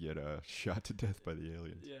first to get shot to death by the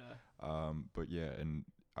aliens. Yeah. But yeah, and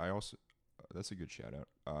I also that's a good shout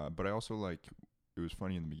out. But I also like it was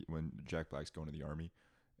funny when Jack Black's going to the army,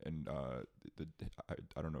 and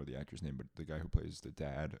I don't know the actor's name, but the guy who plays the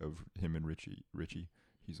dad of him and Richie,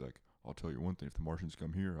 he's like, I'll tell you one thing: if the Martians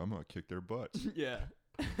come here, I'm gonna kick their butts. Yeah.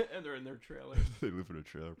 And they're in their trailer. They live in a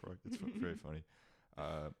trailer park. It's very funny.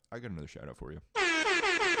 I got another shout out for you.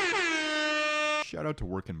 Shout out to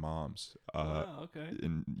working moms. Okay.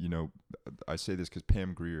 And I say this because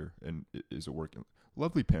Pam Grier is a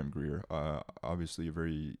lovely Pam Grier. Obviously a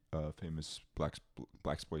very famous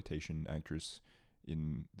blaxploitation actress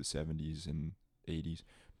in the 70s and 80s,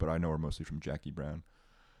 but I know her mostly from Jackie Brown.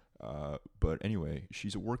 But anyway,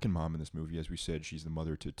 she's a working mom in this movie. As we said, she's the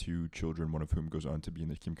mother to 2 children, one of whom goes on to be in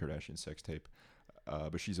the Kim Kardashian sex tape.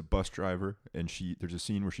 But she's a bus driver, and there's a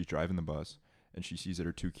scene where she's driving the bus, and she sees that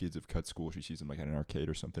her 2 kids have cut school. She sees them like at an arcade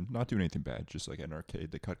or something, not doing anything bad, just like at an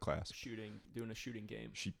arcade. They cut class. Doing a shooting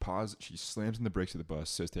game. She slams in the brakes of the bus,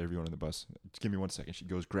 says to everyone in the bus, "Just give me 1 second." She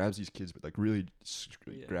goes, grabs these kids, but like really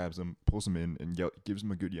grabs them, pulls them in, and gives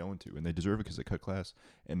them a good yelling to, and they deserve it because they cut class.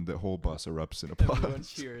 And the whole bus erupts in applause. Everyone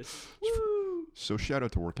cheers. Woo! So shout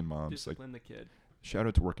out to working moms. Discipline the kid. Shout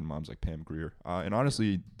out to working moms like Pam Grier. And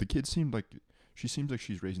honestly, the kids seems like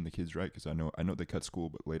she's raising the kids right, because I know they cut school,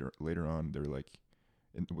 but later on they're like,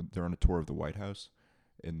 they're on a tour of the White House,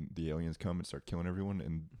 and the aliens come and start killing everyone,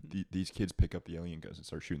 and these kids pick up the alien guns and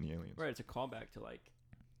start shooting the aliens. Right, it's a callback to like,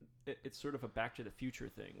 it's sort of a Back to the Future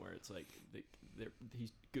thing where it's like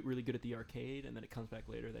he's really good at the arcade, and then it comes back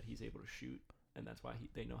later that he's able to shoot, and that's why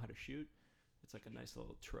they know how to shoot. It's like a nice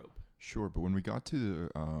little trope. Sure, but when we got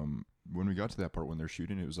to that part when they're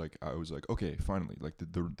shooting, it was like I was like, okay, finally, like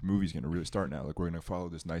the movie's gonna really start now. Like we're gonna follow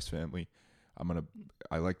this nice family.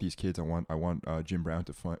 I like these kids. I want Jim Brown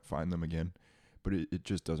to find them again, but it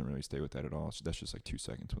just doesn't really stay with that at all. So that's just like 2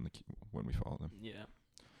 seconds when we follow them. Yeah.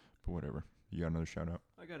 But whatever. You got another shout out?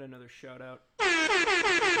 I got another shout out.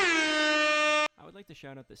 I would like to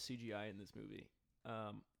shout out the CGI in this movie,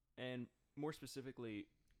 and more specifically,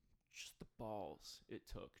 just the balls it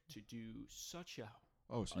took to do such a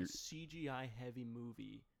CGI heavy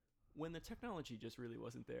movie when the technology just really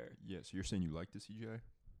wasn't there. Yeah, so you're saying you like the CGI?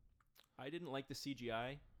 I didn't like the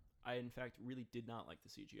CGI. I, in fact, really did not like the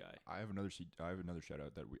CGI. I have another shout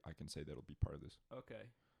out that I can say that'll be part of this. Okay.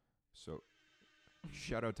 So,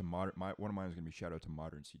 shout out to modern. One of mine is gonna be shout out to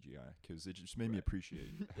modern CGI, because it just made me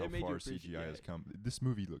appreciate how far CGI has come. The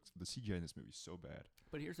CGI in this movie is so bad.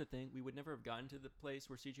 But here's the thing: we would never have gotten to the place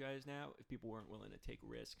where CGI is now if people weren't willing to take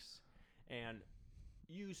risks and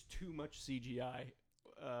use too much CGI.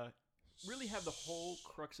 Really have the whole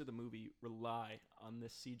crux of the movie rely on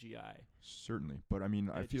this CGI. Certainly, but I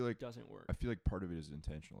mean, I feel like doesn't work. I feel like part of it is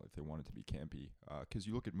intentional if they want it to be campy. Because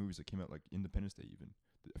you look at movies that came out like Independence Day, even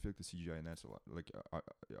I feel like the CGI in that's a lot. Like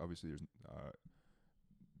obviously, there's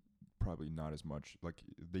probably not as much. Like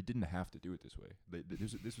they didn't have to do it this way.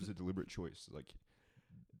 This was a deliberate choice. Like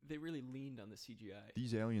they really leaned on the CGI.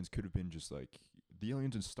 These aliens could have been just like the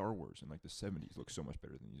aliens in Star Wars in like the 70s look so much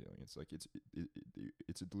better than these aliens. Like it's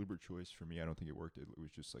a deliberate choice for me. I don't think it worked. It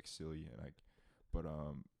was just like silly but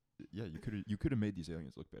yeah, you could have made these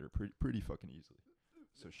aliens look better pretty fucking easily.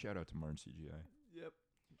 So shout out to Martin CGI. Yep.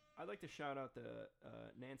 I'd like to shout out the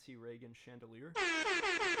Nancy Reagan chandelier.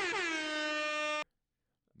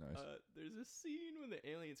 Nice. There's a scene when the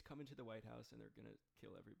aliens come into the White House and they're gonna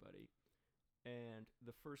kill everybody. And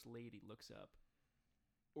the first lady looks up,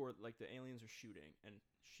 or like the aliens are shooting, and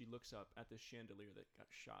she looks up at this chandelier that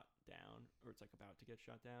got shot down, or it's like about to get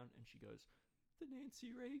shot down, and she goes, "The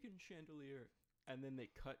Nancy Reagan chandelier." And then they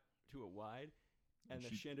cut to a wide, and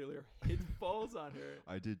the chandelier falls on her.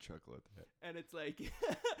 I did chuckle at that. And it's like,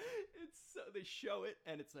 they show it,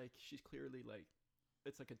 and it's like she's clearly like,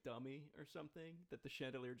 it's like a dummy or something that the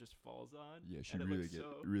chandelier just falls on. Yeah, she really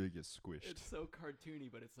gets squished. It's so cartoony,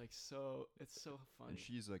 but it's like it's so funny. And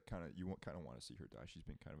she's like kind of want to see her die. She's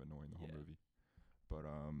been kind of annoying the whole movie. But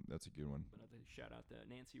that's a good one. But I'd shout out the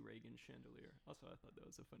Nancy Reagan chandelier. Also, I thought that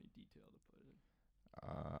was a funny detail to put in.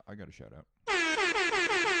 I got a shout out.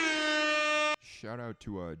 Shout out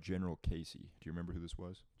to General Casey. Do you remember who this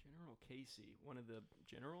was? General Casey, one of the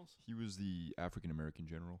generals? He was the African-American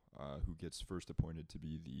general who gets first appointed to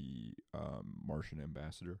be the Martian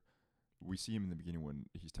ambassador. We see him in the beginning when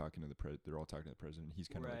he's talking to they're all talking to the president. He's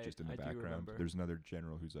kind of like just in the background. There's another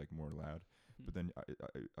general who's like more loud. Mm-hmm. But then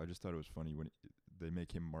I just thought it was funny when they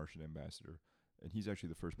make him Martian ambassador. And he's actually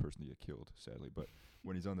the first person to get killed, sadly. But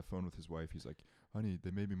when he's on the phone with his wife, he's like, "Honey, they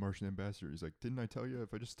made me Martian ambassador." He's like, "Didn't I tell you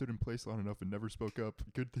if I just stood in place long enough and never spoke up,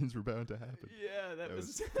 good things were bound to happen?" Yeah, that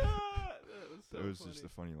was that was just a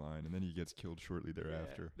funny line. And then he gets killed shortly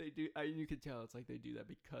thereafter. Yeah, they do. You could tell it's like they do that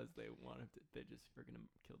because they wanted to. They just were gonna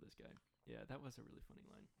kill this guy. Yeah, that was a really funny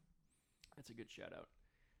line. That's a good shout out.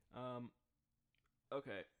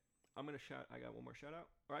 Okay, I'm gonna shout. I got one more shout out.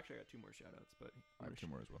 Or actually, I got two more shout outs, but I have two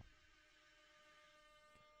more as well.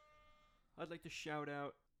 I'd like to shout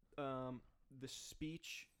out the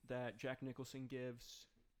speech that Jack Nicholson gives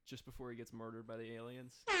just before he gets murdered by the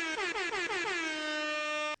aliens.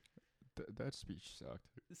 That speech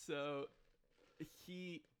sucked. So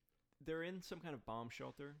they're in some kind of bomb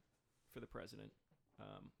shelter for the president,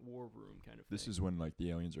 war room kind of thing. This is when like the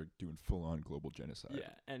aliens are doing full on global genocide.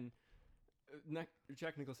 Yeah, and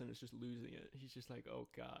Jack Nicholson is just losing it. He's just like, oh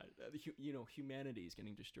god, humanity is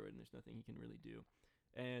getting destroyed, and there's nothing he can really do.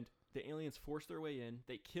 And the aliens force their way in.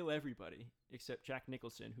 They kill everybody except Jack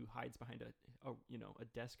Nicholson, who hides behind a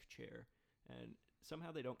desk chair. And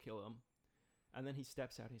somehow they don't kill him. And then he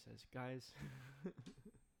steps out. He says, "Guys,"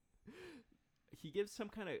 he gives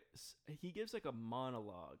like a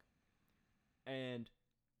monologue, and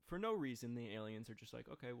for no reason, the aliens are just like,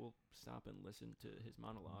 "Okay, we'll stop and listen to his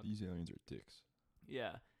monologue." These aliens are dicks.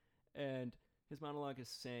 Yeah, and his monologue is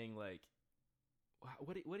saying like,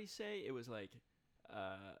 what did he say? It was like,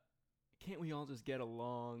 "Can't we all just get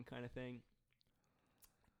along?" kind of thing.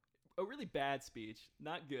 A really bad speech,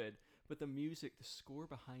 not good. But the music, the score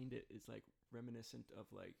behind it is like reminiscent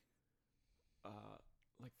of like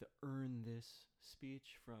the "Earn This"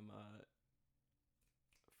 speech from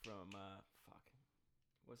fuck,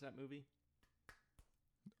 what's that movie?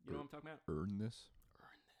 You know what I'm talking about? Earn This.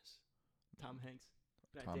 Earn This. Tom Hanks.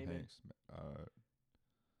 Tom Damon. Hanks.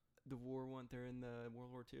 The war one. They're in the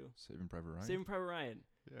World War II. Saving Private Ryan. Saving Private Ryan.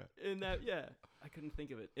 Yeah. In that, I couldn't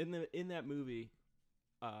think of it. In that movie,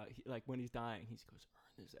 like when he's dying, he goes,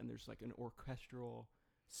 "Earn this," and there's like an orchestral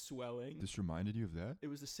swelling. This reminded you of that? It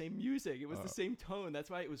was the same music. It was the same tone. That's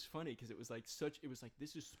why it was funny, because it was like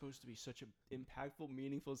this is supposed to be such an impactful,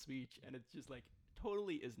 meaningful speech, and it's just like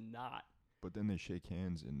totally is not. But then they shake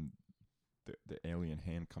hands, and the alien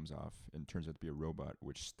hand comes off and turns out to be a robot,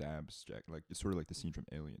 which stabs Jack. Like it's sort of like the scene from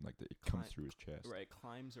Alien, like it comes through his chest. Right,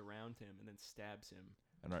 climbs around him and then stabs him.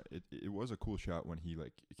 And it was a cool shot when he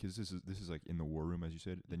like, because this is like in the war room, as you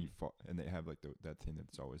said. Then he fought, and they have like that thing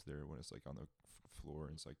that's always there when it's like on the floor,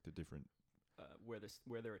 and it's like the different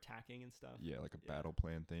where they're attacking and stuff. Yeah, like a battle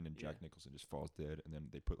plan thing, and Jack Nicholson just falls dead, and then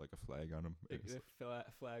they put like a flag on him. The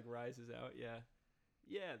flag rises out. Yeah.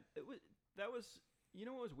 That was. You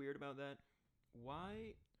know what was weird about that?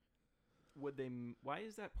 Why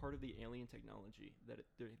is that part of the alien technology that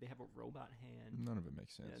they have a robot hand? None of it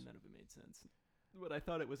makes sense. Yeah, none of it made sense. But I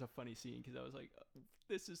thought it was a funny scene because I was like,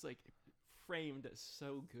 this is like framed as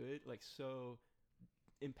so good, like so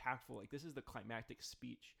impactful. Like this is the climactic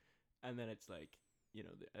speech, and then it's like,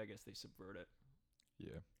 I guess they subvert it.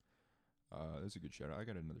 Yeah. That's a good shout out. I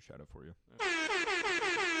got another shout out for you.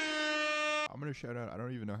 I'm going to shout out, I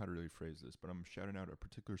don't even know how to really phrase this, but I'm shouting out a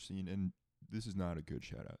particular scene, and this is not a good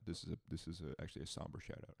shout out. This is actually a somber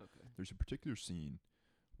shout out. Okay. There's a particular scene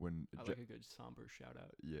when I like a good somber shout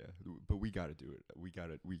out. Yeah, but we got to do it.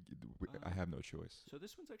 I have no choice. So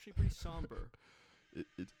this one's actually pretty somber.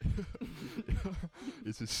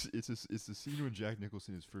 It's a scene when Jack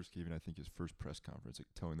Nicholson is first giving, I think, his first press conference, like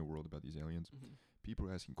telling the world about these aliens. Mm-hmm. People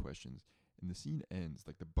are asking questions, and the scene ends,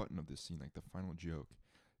 like the button of this scene, like the final joke,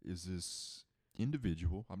 is this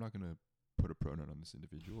individual. I'm not gonna put a pronoun on this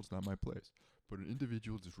individual. It's not my place. But an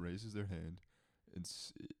individual just raises their hand, and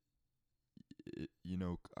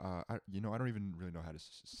I don't even really know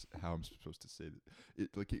how I'm supposed to say it.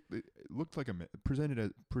 It looked like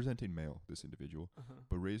presenting male, this individual,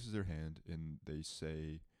 but raises their hand, and they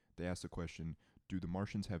ask the question, do the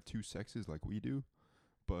Martians have two sexes like we do?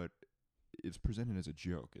 But it's presented as a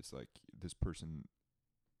joke. It's like this person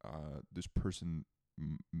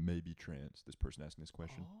may be trans. This person asking this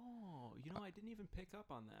question. Oh, I didn't even pick up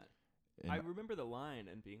on that. And I remember the line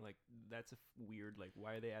and being like, that's weird, like,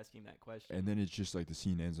 why are they asking that question? And then it's just like the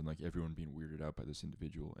scene ends and like everyone being weirded out by this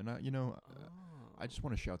individual. And I just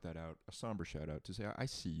want to shout that out, a somber shout out, to say, I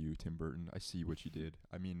see you, Tim Burton. I see what you did.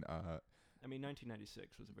 I mean,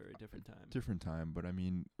 1996 was a very different time. Different time, but I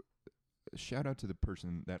mean, shout out to the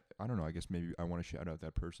person that, I don't know, I guess maybe I want to shout out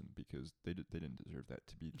that person because they didn't deserve that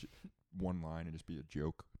to be one line and just be a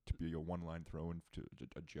joke, to be a one line throw in to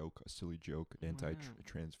a joke, a silly joke,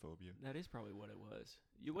 anti-transphobia. That is probably what it was.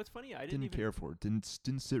 What's funny, I didn't care for it. Didn't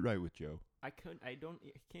sit right with Joe. I can't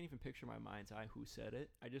even picture my mind's eye who said it.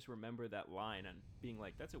 I just remember that line and being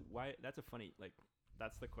like, that's a funny, like,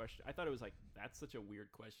 that's the question. I thought it was like, that's such a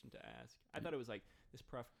weird question to ask. I thought it was like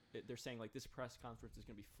they're saying like this press conference is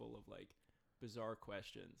going to be full of like bizarre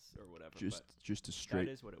questions or whatever. Just a straight.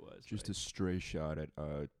 That is what it was. Just a stray shot at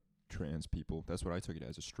trans people. That's what I took it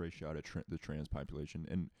as, a stray shot at the trans population.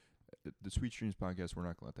 And the Sweet Streams podcast, we're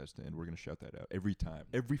not going to let that stand. We're going to shout that out every time.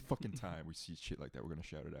 Every fucking time we see shit like that, we're going to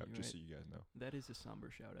shout it out. You're just right. so you guys know. That is a somber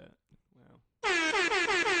shout out. Wow.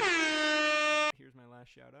 Here's my last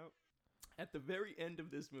shout out. At the very end of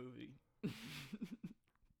this movie,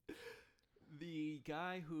 the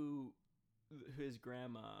guy who his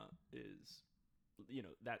grandma is,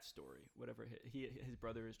 that story, whatever. His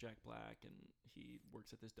brother is Jack Black, and he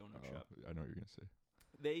works at this donut shop. I know what you're gonna say.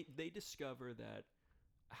 They discover that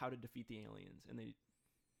how to defeat the aliens, and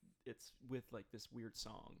it's with like this weird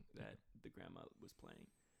song that the grandma was playing,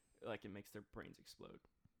 like it makes their brains explode.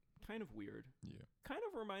 Kind of weird. Yeah. Kind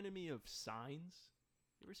of reminded me of Signs.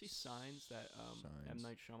 You ever see Signs, that M.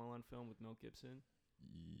 Night Shyamalan film with Mel Gibson?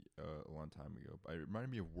 a long time ago. But it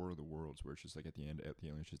reminded me of War of the Worlds, where it's just like at the end, the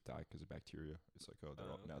aliens just die because of bacteria. It's like, oh,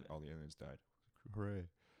 now Okay. all the aliens died. Hooray!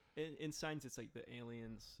 In science, it's like the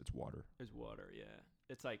aliens It's water. is water. Yeah,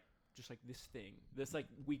 it's like just like this thing. This like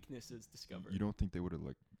weakness is discovered. You don't think they would have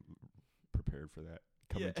like prepared for that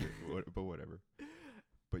coming Yeah. but whatever.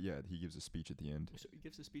 But yeah, he gives a speech at the end. So he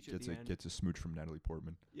gives a speech at the end. Gets a smooch from Natalie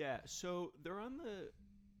Portman. Yeah. So they're on the.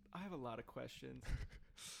 I have a lot of questions,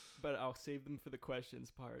 but I'll save them for the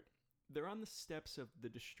questions part. They're on the steps of the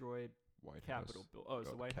destroyed White Capitol House. building. Oh, it's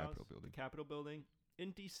the White Capitol House. building. The Capitol building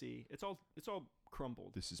in D.C. It's all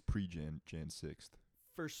crumbled. This is pre-Jan 6th.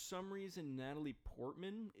 For some reason, Natalie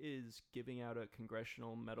Portman is giving out a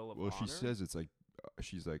Congressional Medal of Honor. Well, she says it's like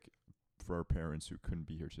she's like for our parents who couldn't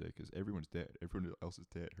be here today because everyone's dead. Everyone else is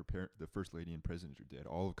dead. Her parent, the first lady and president are dead.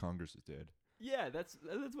 All of Congress is dead. Yeah, that's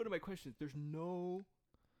one of my questions. There's no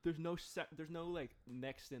like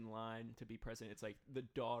next in line to be president. It's like the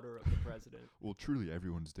daughter of the president. Well, truly,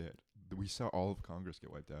 everyone's dead. We saw all of Congress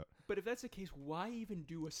get wiped out. But if that's the case, why even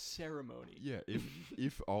do a ceremony? Yeah,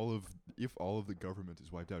 if all of the government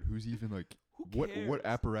is wiped out, who's even like Who what cares?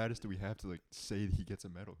 apparatus do we have to like say that he gets a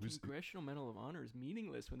medal? Congressional Medal of Honor is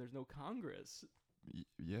meaningless when there's no Congress.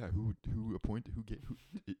 Yeah, who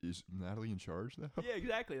is Natalie in charge now? Yeah,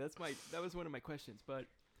 exactly. That was one of my questions. But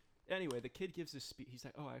anyway, the kid gives this speech. He's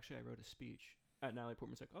like, "Oh, actually, I wrote a speech." And Natalie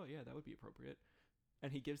Portman's like, "Oh yeah, that would be appropriate."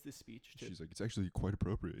 And he gives this speech to. She's like, it's actually quite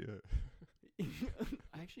appropriate. Yeah,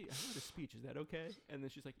 I wrote a speech. Is that okay? And then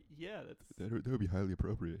she's like, "Yeah, that's that would be highly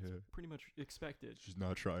appropriate. Yeah, pretty much expected." she's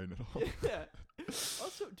not trying at all. Yeah.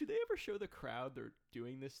 Also, do they ever show the crowd they're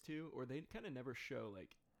doing this to, or they kind of never show like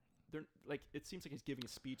they're like? It seems like he's giving a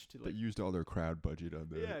speech to They like. used all their crowd budget on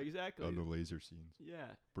the Yeah, exactly. on the laser scenes. Yeah.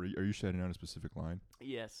 But are you shouting out a specific line?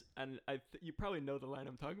 Yes, and you probably know the line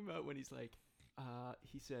I'm talking about when he's like,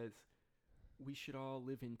 he says, "We should all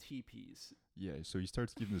live in teepees." Yeah, so he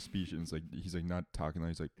starts giving the speech, and it's like he's like not talking.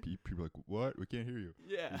 He's like people are like, "What? We can't hear you."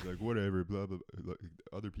 Yeah. He's like, "Whatever, blah blah." Like,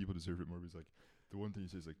 other people deserve it more. But he's like, the one thing he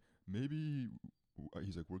says like, maybe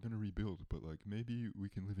he's like, we're gonna rebuild, but like maybe we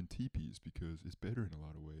can live in teepees because it's better in a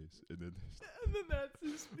lot of ways. And then That's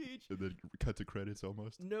his speech. and then cut to credits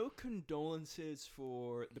almost. No condolences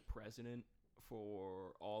for the president,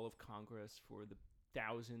 for all of Congress, for the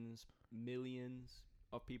thousands, millions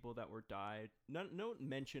of people that were died. No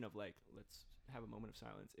mention of like, let's have a moment of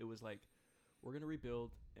silence. It was like, we're gonna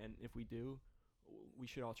rebuild, and if we do, we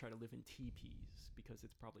should all try to live in teepees because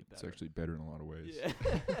it's probably better. It's actually better in a lot of ways. Yeah.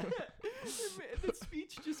 The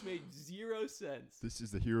speech just made zero sense. This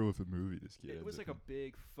is the hero of the movie. This kid. It was like a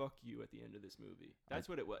big fuck you at the end of this movie. That's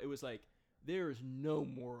what it was. It was like, there is no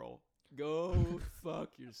moral. Go fuck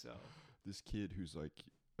yourself. This kid who's like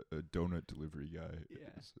a donut delivery guy.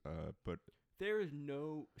 Yeah. But There is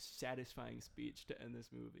no satisfying speech to end this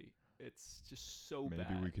movie. It's just so maybe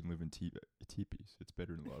bad. we can live in teepees. It's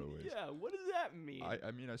better in a lot of ways. Yeah, what does that mean? I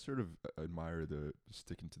mean, I sort of admire the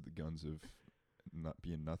sticking to the guns of not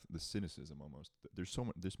being nothing. The cynicism almost. There's so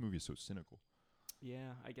much. This movie is so cynical.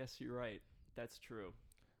 Yeah, I guess you're right. That's true.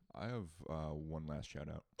 I have one last shout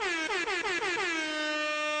out.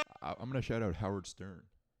 I'm gonna shout out Howard Stern.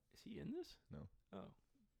 Is he in this? No. Oh.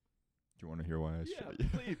 Do you want to hear why I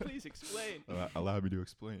Yeah, please explain. Allow me to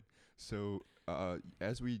explain. So,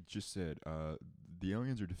 as we just said, the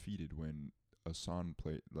aliens are defeated when a song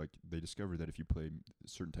play. Like they discover that if you play a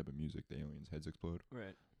certain type of music, the aliens' heads explode.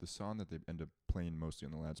 Right. The song that they end up playing mostly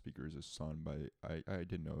on the loudspeaker is a song by I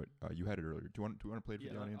didn't know it. You had it earlier. Do you want to play it for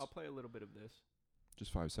the Yeah, audience? I'll play a little bit of this.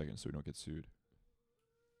 Just 5 seconds so we don't get sued.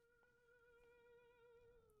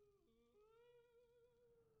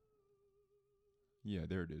 Yeah,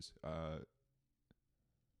 there it is.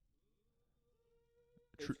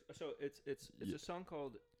 It's Yeah. a song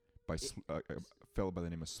called By a fellow by the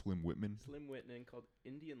name of Slim Whitman. Slim Whitman called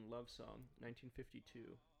Indian Love Song,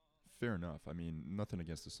 1952. Fair enough. I mean, nothing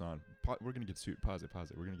against the song. We're gonna get sued. Pause it.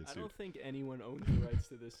 We're gonna get I sued. don't think anyone owns the rights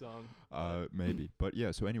to this song. Maybe. But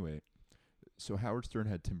yeah. So anyway, so Howard Stern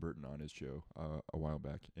had Tim Burton on his show a while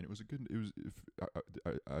back, and it was a good. It was.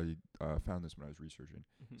 I found this when I was researching.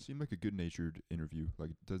 Mhm. It seemed like a good-natured interview.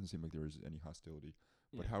 Like it doesn't seem like there was any hostility.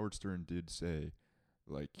 But Yeah. Howard Stern did say,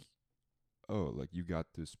 like, "Oh, like you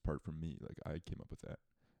got this part from me. Like I came up with that."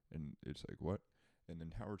 And it's like, what? And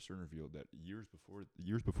then Howard Stern revealed that years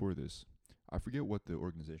before this, I forget what the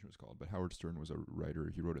organization was called, but Howard Stern was a writer.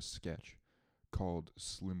 He wrote a sketch called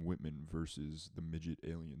Slim Whitman versus the midget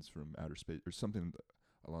aliens from outer space, or something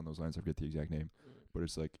along those lines. I forget the exact name, but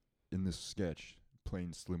it's like in this sketch,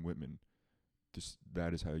 playing Slim Whitman,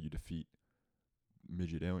 that is how you defeat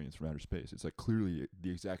midget aliens from outer space. It's like clearly the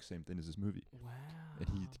exact same thing as this movie. Wow. And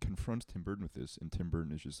he confronts Tim Burton with this, and Tim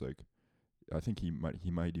Burton is just like, I think he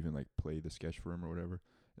might even like play the sketch for him or whatever.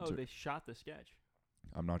 And Oh, so they shot the sketch.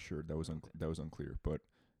 I'm not sure. That was that was unclear. But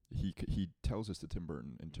he tells us to Tim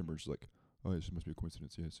Burton, and Tim Burton's like, oh, this must be a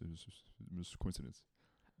coincidence. Yes, it's just a coincidence.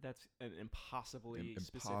 That's an impossibly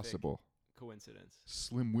Impossible. specific coincidence.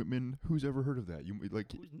 Slim Whitman. Who's ever heard of that? You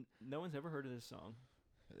like, No one's ever heard of this song.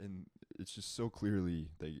 and it's just so clearly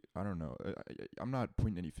I don't know. I'm not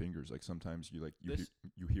pointing any fingers. Like sometimes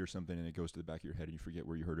you hear something and it goes to the back of your head and you forget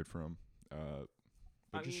where you heard it from.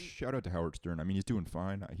 But just shout out to Howard Stern. I mean, he's doing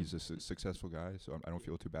fine. He's a successful guy, so I don't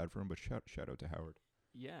feel too bad for him. But shout out to Howard.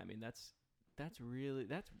 Yeah, I mean that's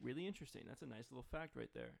really interesting. That's a nice little fact right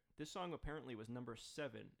there. This song apparently was number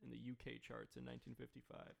 7 in the UK charts in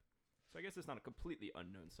 1955. So I guess it's not a completely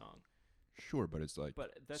unknown song. Sure, but it's like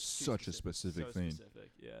that's such a specific thing.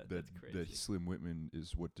 Specific. Yeah, that's crazy. That Slim Whitman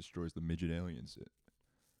is what destroys the midget aliens.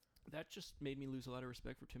 That just made me lose a lot of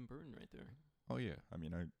respect for Tim Burton right there. Oh yeah, I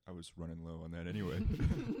mean I was running low on that anyway.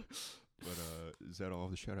 But is that all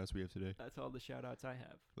the shout outs we have today? That's all the shout outs I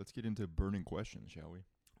have. Let's get into burning questions, shall we?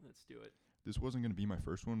 Let's do it. This wasn't going to be my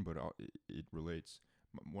first one, but it relates.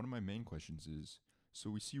 One of my main questions is, so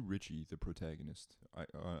we see Richie, the protagonist. I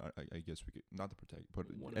guess we could, not the protagonist, but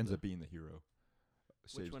ends up being the hero.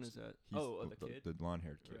 Which one is that? The kid? The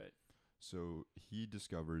blonde-haired kid. Right. So he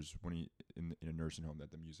discovers when he in a nursing home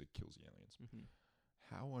that the music kills the aliens. Mm-hmm.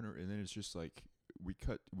 And then it's just like we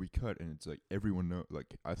cut, and it's like everyone know.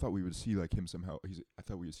 Like I thought we would see like him somehow. I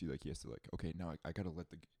thought we would see like he has to like, okay, now I gotta let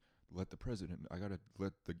the president. I gotta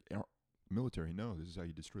let the military know this is how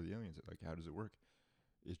you destroy the aliens. Like how does it work?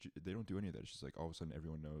 They don't do any of that. It's just like all of a sudden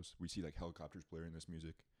everyone knows. We see like helicopters blaring this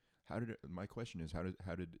music. My question is how did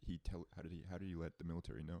he let the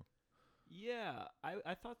military know? Yeah,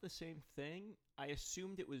 I thought the same thing. I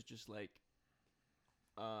assumed it was just like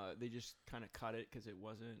they just kind of cut it because it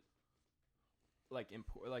wasn't like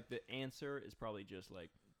like the answer is probably just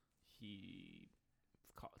like he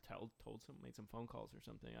made some phone calls or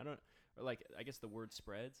something. I guess the word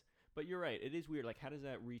spreads. But you're right. It is weird. Like, how does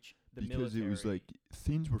that reach the military? Because it was like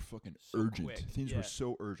things were fucking so urgent. quick. Things were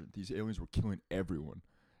so urgent. These aliens were killing everyone,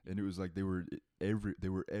 and it was like they were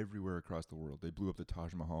everywhere across the world. They blew up the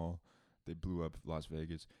Taj Mahal. They blew up Las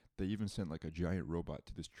Vegas. They even sent like a giant robot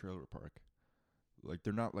to this trailer park. Like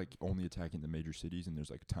they're not like only attacking the major cities and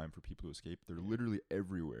there's like time for people to escape. They're literally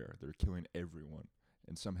everywhere. They're killing everyone.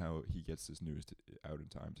 And somehow he gets this news out in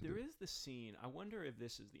time. There is the scene. I wonder if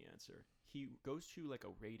this is the answer. He goes to like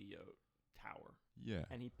a radio tower. Yeah.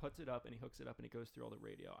 And he puts it up and he hooks it up and it goes through all the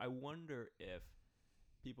radio. I wonder if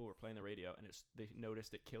people were playing the radio and they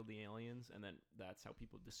noticed it killed the aliens and then that's how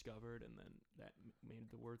people discovered and then that made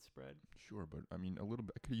the word spread. Sure, but I mean I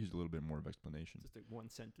could have used a little bit more of explanation. Just a one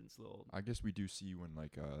sentence little. I guess we do see when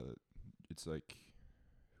like it's like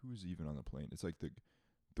who's even on the plane? It's like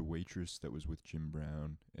the waitress that was with Jim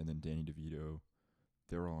Brown and then Danny DeVito.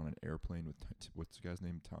 They're all on an airplane with what's the guy's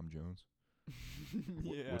name? Tom Jones.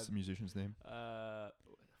 Yeah. What's the musician's name? I'll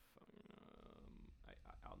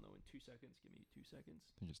know in 2 seconds. Give me 2 seconds.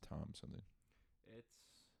 I think it's Tom something.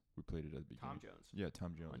 We played it at the beginning. Tom Jones. Yeah,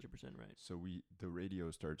 Tom Jones. 100% right. So the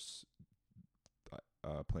radio starts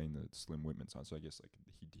playing the Slim Whitman song. So I guess like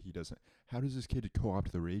he doesn't. How does this kid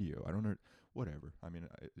co-opt the radio? I don't know. Whatever. I mean,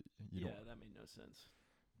 that made no sense.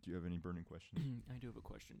 Do you have any burning questions? I do have a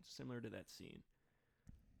question similar to that scene.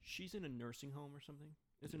 She's in a nursing home or something.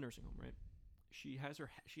 It's a nursing home, right? She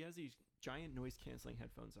has these giant noise canceling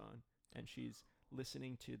headphones on, and she's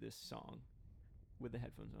listening to this song with the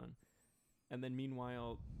headphones on. And then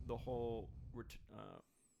meanwhile, the whole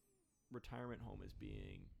retirement home is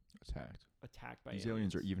being attacked by these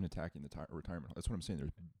aliens are even attacking the retirement home. That's what I'm saying.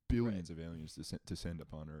 There's billions of aliens to send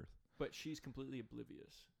upon Earth. But she's completely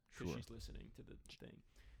oblivious because she's listening to the thing.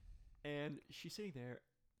 And she's sitting there,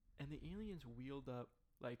 and the aliens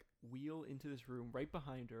wheel into this room right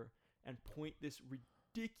behind her and point this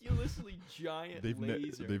ridiculously giant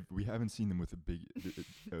laser. We haven't seen them with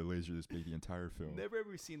a laser this big the entire film. Never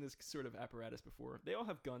ever seen this sort of apparatus before. They all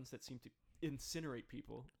have guns that seem to incinerate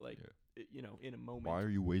people, in a moment. Why are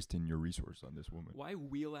you wasting your resource on this woman? Why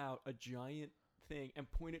wheel out a giant thing and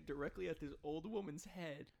point it directly at this old woman's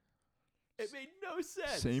head? It made no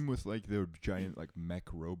sense. Same with like the giant like mech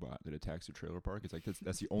robot that attacks the trailer park. It's like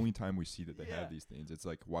that's the only time we see that they have these things. It's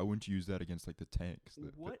like why wouldn't you use that against like the tanks?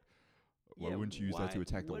 Why wouldn't you use that to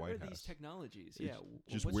attack the White House? What are these technologies?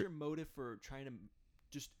 What's your motive for trying to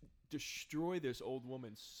just destroy this old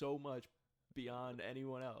woman so much beyond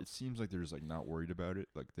anyone It else. seems like they're just like not worried about it.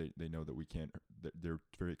 Like they know that we can't. They're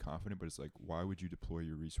very confident, but it's like, why would you deploy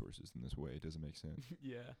your resources in this way? It doesn't make sense.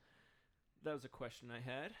 Yeah. That was a question I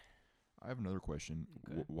had. I have another question.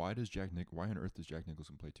 Okay. Why on earth does Jack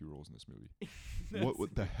Nicholson play two roles in this movie? That's-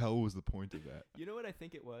 What the hell was the point of that? You know what I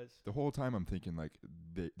think it was? The whole time I'm thinking like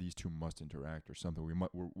these two must interact or something.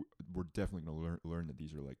 We're definitely gonna learn that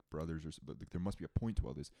these are like brothers or but there must be a point to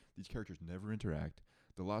all this. These characters never interact.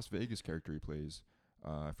 The Las Vegas character he plays,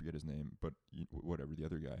 I forget his name, but whatever, the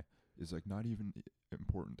other guy is like not even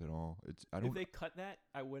important at all. If they cut that,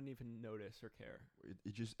 I wouldn't even notice or care.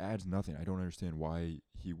 It just adds nothing. I don't understand why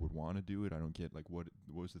he would want to do it. I don't get like what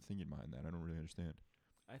was the thinking behind that. I don't really understand.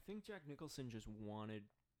 I think Jack Nicholson just wanted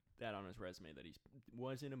that on his resume that he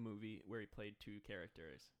was in a movie where he played two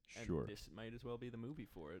characters. Sure. And this might as well be the movie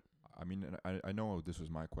for it. I mean, and I know this was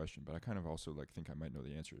my question, but I kind of also like think I might know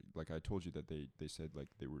the answer. Like I told you that they said like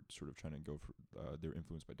they were sort of trying to go for they were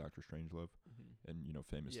influenced by Doctor Strangelove, and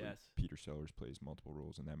famously Yes. Peter Sellers plays multiple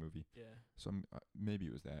roles in that movie. Yeah. So maybe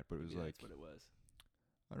it was that, but it was Yeah, like that's what it was.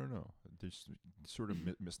 I don't know. They just sort of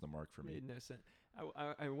missed the mark for me. Made no sense.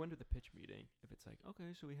 I wonder the pitch meeting if it's like,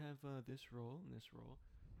 okay, so we have this role and this role.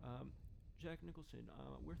 Jack Nicholson,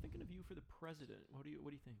 we're thinking of you for the president. What do you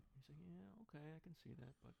think? He's like, yeah, okay, I can see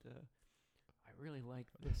that, but I really like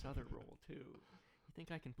this other role too. You think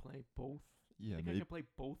I can play both? Yeah, I can play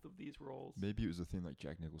both of these roles. Maybe it was a thing like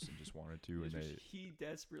Jack Nicholson just wanted to, and he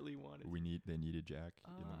desperately wanted. they needed Jack.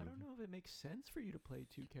 In the movie. I don't know if it makes sense for you to play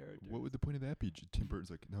two characters. What would the point of that be? Tim Burton's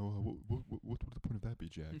like, no. What would the point of that be,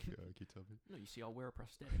 Jack? Can you tell me? No, you see, I'll wear a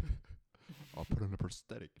prosthetic. I'll put on a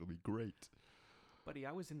prosthetic. It'll be great. Buddy,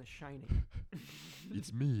 I was in The Shining.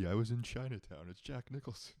 It's me. I was in Chinatown. It's Jack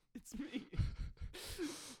Nicholson. It's me.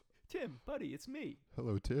 Tim, buddy, it's me.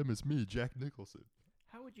 Hello, Tim. It's me, Jack Nicholson.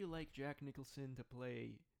 How would you like Jack Nicholson to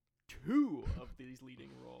play two of these leading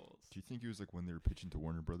roles? Do you think it was like when they were pitching to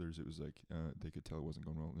Warner Brothers, it was like they could tell it wasn't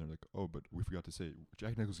going well, and they're like, oh, but we forgot to say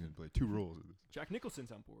Jack Nicholson can play two roles in this. Jack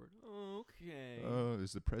Nicholson's on board. Okay.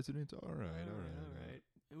 Is the president? All right.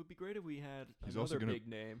 It would be great if we had He's another also gonna- big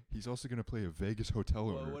name. He's also going to play a Vegas hotel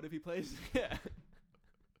Well, owner. what if he plays? Yeah.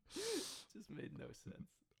 Just made no sense.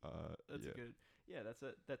 That's yeah. a good. Yeah,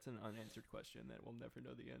 that's an unanswered question that we'll never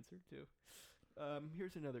know the answer to.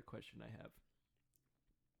 Here's another question I have.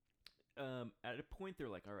 At a point, they're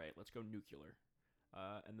like, "All right, let's go nuclear,"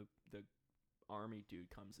 and the army dude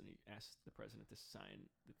comes and he asks the president to sign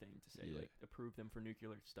the thing to say like approve them for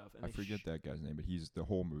nuclear stuff. And I forget that guy's name, but he's the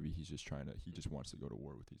whole movie. He's just he just wants to go to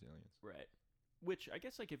war with these aliens. Right. Which I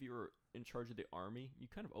guess like if you were in charge of the army, you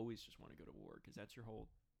kind of always just want to go to war because that's your whole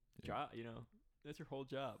job. That's your whole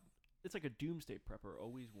job. It's like a doomsday prepper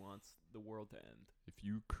always wants the world to end. If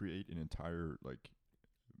you create an entire like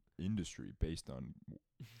industry based on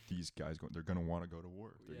these guys they're going to want to go to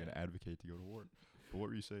war. They're going to advocate to go to war. But what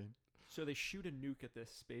were you saying? So they shoot a nuke at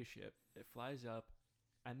this spaceship. It flies up,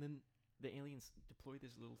 and then the aliens deploy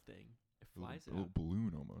this little thing. It flies a little up.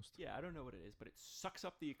 balloon almost. Yeah, I don't know what it is, but it sucks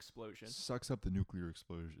up the explosion. Sucks up the nuclear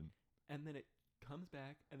explosion. And then it comes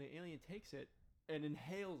back, and the alien takes it and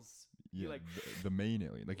inhales. Yeah, like the main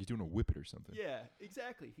alien, like he's doing a whippet or something. Yeah,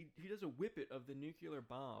 exactly. He does a whippet of the nuclear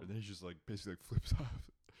bomb. And then he just like basically like flips off.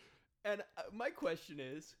 And my question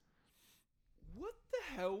is, what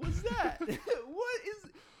the hell was that?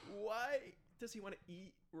 Why does he want to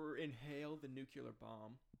eat or inhale the nuclear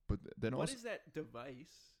bomb? But then What also, is that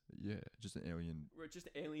device? yeah, just an alien Or just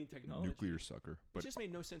alien technology? nuclear sucker. It But just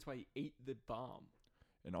made no sense why he ate the bomb.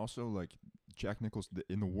 and also like Jack Nicholson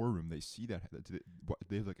in the war room, they see that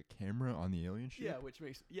they have like a camera on the alien ship. Yeah, which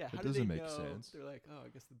makes how It do doesn't they make know? sense. They're like, oh, I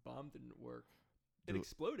guess the bomb didn't work. It They're-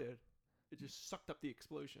 exploded. It just sucked up the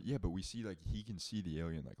explosion. Yeah, but we see like he can see the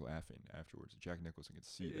alien like laughing afterwards. Jack Nicholson can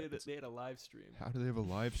see that. They had a live stream. How do they have a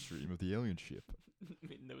live stream of the alien ship? It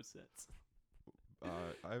made no sense.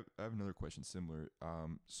 I have another question similar.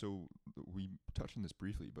 So we touched on this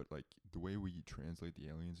briefly, but like the way we translate the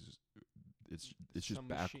aliens is it's just Some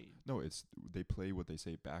back. machine. No, it's they play what they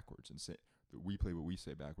say backwards and say we play what we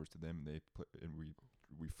say backwards to them, and they play, and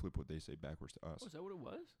we flip what they say backwards to us. Oh, is that what it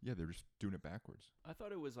was? Yeah, they're just doing it backwards. I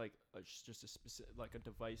thought it was like just a specific, like a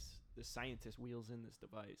device. The scientist wheels in this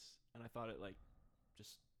device, and I thought it like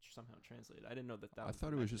just somehow translated. I didn't know that. I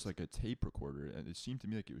thought it was just like a tape recorder, and it seemed to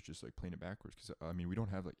me like it was just like playing it backwards. Because I mean, we don't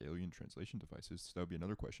have like alien translation devices. So that would be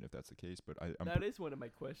another question if that's the case. But that is one of my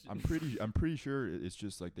questions. I'm pretty sure it's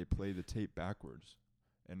just like they play the tape backwards,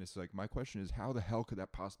 and it's like my question is how the hell could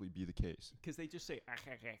that possibly be the case? Because they just say ack,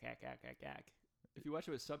 ack, ack, ack, ack, ack, ack. If you watch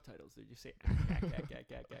it with subtitles, they just say ack, ack, ack, ack,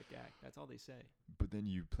 ack, ack, ack. That's all they say. But then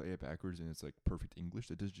you play it backwards, and it's like perfect English.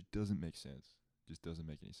 That just doesn't make sense. Just doesn't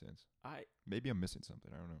make any sense. I Maybe I'm missing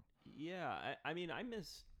something. I don't know. Yeah, I mean, I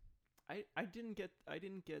didn't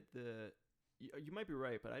get the. You might be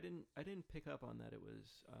right, but I didn't pick up on that. It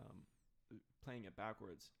was playing it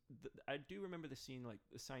backwards. I do remember the scene, like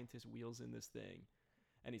the scientist wheels in this thing,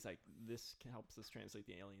 and he's like, "This helps us translate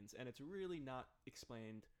the aliens," and it's really not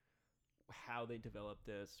explained how they developed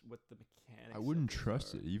this, what the mechanics. I wouldn't of this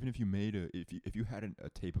trust are. it, even if you made if you had a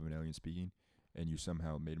tape of an alien speaking, and you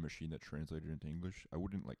somehow made a machine that translated it into English. I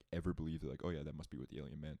wouldn't like ever believe that, like, oh yeah, that must be what the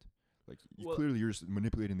alien meant. Like, Well- clearly you're just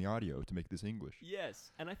manipulating the audio to make this English.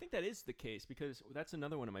 Yes, and I think that is the case because that's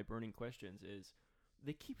another one of my burning questions is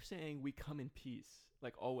they keep saying we come in peace,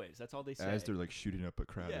 like always. That's all they say. As they're like shooting up a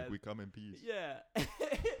crowd, Yeah. like, we come in peace. Yeah.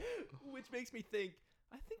 Which makes me think,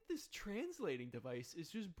 I think this translating device is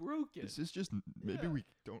just broken. This is just maybe Yeah. we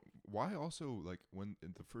don't. Why also, like, when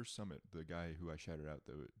in the first summit, the guy who I shouted out,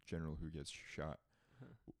 the general who gets shot,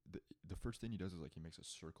 the first thing he does is like he makes a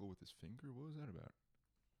circle with his finger. What was that about?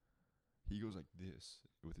 He goes like this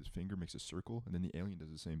with his finger, makes a circle, and then the alien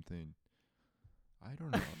does the same thing. I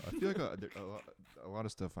don't know. I feel like a lot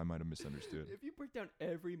of stuff I might have misunderstood. If you break down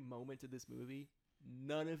every moment of this movie,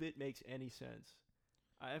 none of it makes any sense.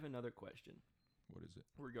 I have another question What is it?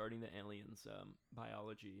 regarding the aliens'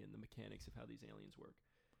 biology and the mechanics of how these aliens work.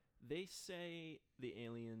 They say the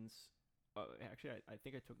aliens. Actually, I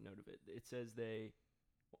think I took note of it. It says they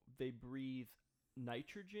breathe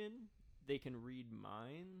nitrogen. They can read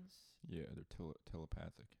minds. Yeah, they're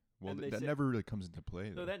telepathic. Well, And they that say- never really comes into play.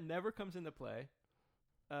 So Though. that never comes into play.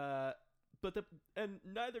 But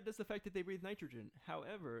neither does the fact that they breathe nitrogen.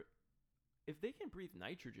 However, if they can breathe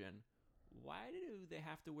nitrogen, why do they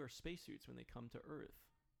have to wear spacesuits when they come to Earth?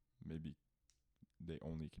 Maybe they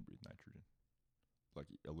only can breathe nitrogen. Like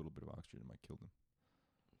a little bit of oxygen might kill them.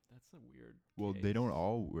 That's a weird. Well, case. they don't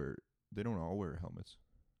all wear helmets.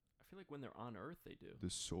 I feel like when they're on Earth, they do. The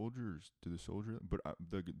soldiers but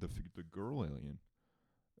the girl alien,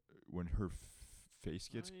 when her face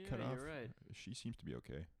gets yeah, cut off, you're right. she seems to be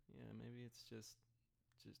okay. Yeah, maybe it's just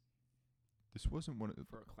This wasn't one of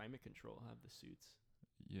for climate control. Have the suits.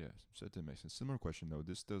 yeah, so that didn't make sense. Similar question though.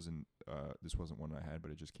 This doesn't. This wasn't one I had,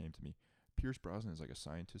 but it just came to me. Pierce Brosnan is like a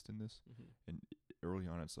scientist in this, and early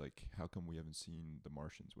on it's like, how come we haven't seen the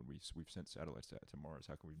Martians when we've sent satellites to Mars?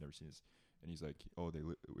 How come we've never seen this? And he's like, oh,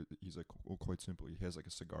 he's like, well, quite simple. He has like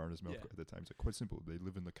a cigar in his mouth Yeah. at the time. He's like, quite simple. They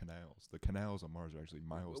live in the canals. The canals on Mars are actually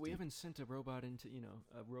miles Well, we deep. haven't sent a robot into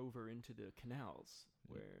a rover into the canals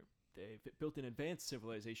where they've built an advanced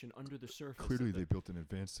civilization under the surface. Clearly, of the, they built an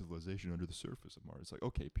advanced civilization under the surface of Mars. It's like,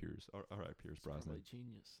 okay, Pierce. All right, Pierce it's probably Brosnan,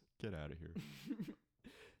 genius. get out of here.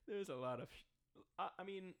 There's a lot of. I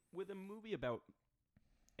mean, with a movie about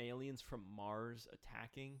aliens from Mars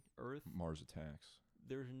attacking Earth, Mars attacks.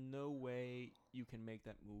 there's no way you can make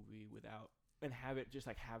that movie without and have it just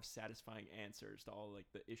like have satisfying answers to all like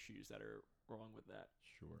the issues that are wrong with that.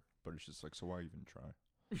 Sure, but it's just like, so why even try?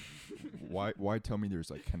 Why tell me there's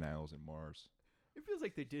like canals in Mars? It feels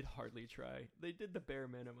like they did hardly try. They did the bare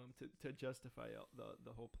minimum to justify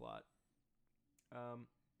the whole plot.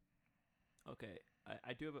 Okay, I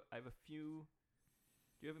have a few.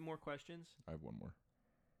 Do you have more questions? I have one more.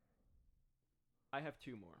 I have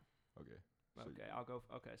two more. Okay. So Okay, I'll go.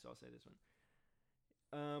 Okay, so I'll say this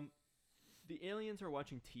one. The aliens are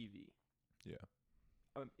watching TV. Yeah.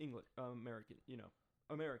 English, American,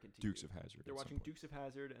 American TV. Dukes of Hazzard. They're at some watching point. Dukes of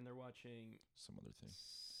Hazzard, and they're watching Some other thing.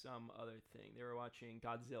 some other thing. They were watching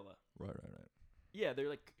Godzilla. Right. Yeah, they're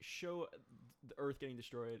like show the Earth getting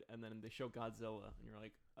destroyed, and then they show Godzilla, and you're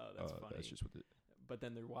like, oh, that's funny. That's just what But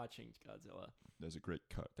then they're watching Godzilla. that was a great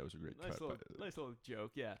cut. That was a great Nice cut. little, nice little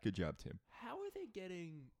joke. Yeah. Good job, Tim. How are they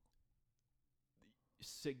getting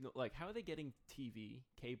signal? Like, how are they getting TV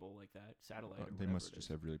cable like that, satellite? Or They whatever must it just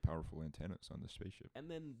is? have really powerful antennas on the spaceship. And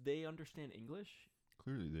then they understand English.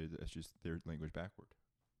 Clearly, that's just their language backward.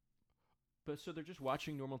 But so they're just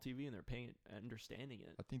watching normal TV and they're paying understanding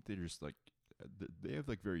it. I think they're just like they have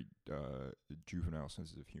like very juvenile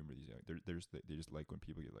senses of humor. These they just like when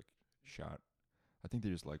people get like shot. I think they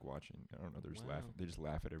just like watching. I don't know. They're just Wow. laughing. They just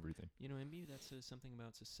laugh at everything. Maybe that says something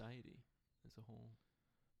about society as a whole.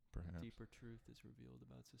 Perhaps Deeper truth is revealed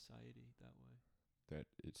about society that way. that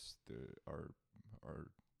it's our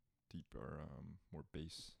more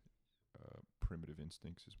base primitive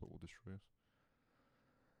instincts is what will destroy us.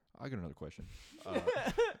 I got another question.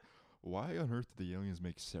 Why on earth did the aliens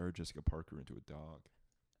make Sarah Jessica Parker into a dog?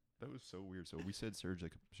 That was so weird. So we said Sarah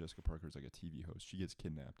Jessica Parker is like a TV host. She gets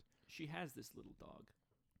kidnapped. She has this little dog.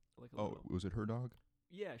 Like a Oh, little, was it her dog?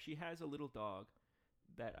 yeah, she has a little dog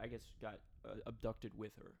that I guess got abducted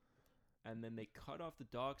with her. and then they cut off the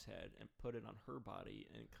dog's head and put it on her body,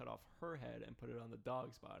 and cut off her head and put it on the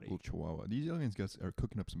dog's body. Little chihuahua. These aliens are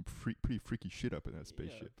cooking up some pretty freaky shit up in that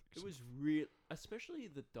spaceship. Yeah, it was real, especially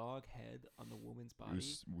the dog head on the woman's body. It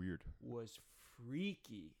was weird. Was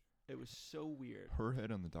freaky. It was so weird. Her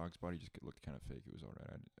head on the dog's body just looked kind of fake. It was all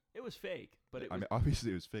right. It was fake, but I mean,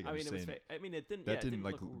 obviously it was fake. I mean, it was fake. I mean, it didn't. That Yeah, it didn't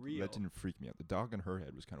look real. That didn't freak me out. The dog on her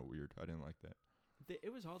head was kind of weird. I didn't like that.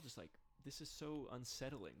 It was all just like, this is so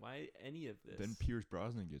unsettling. Why any of this? Then Pierce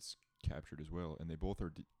Brosnan gets captured as well, and they both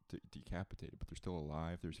are decapitated, but they're still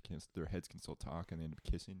alive. Their heads can still talk, and they end up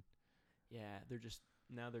kissing. Yeah, they're just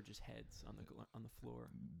heads on the floor.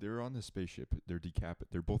 They're on the spaceship.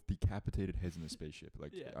 They're both decapitated heads in the spaceship.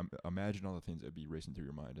 Like, Yeah. Imagine all the things that would be racing through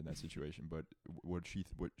your mind in that situation. But what she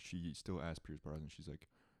still asked Pierce Brosnan, she's like,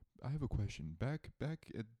 I have a question. Back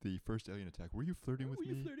at the first alien attack, were you flirting with me?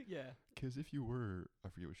 Were you flirting? Yeah. Because if you were, I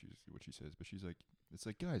forget what she says, but she's like, it's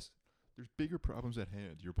like, guys, there's bigger problems at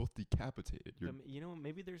hand. You're both decapitated.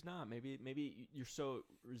 Maybe there's not. Maybe you're so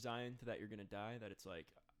resigned to that you're gonna die that it's like,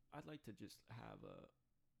 I'd like to just have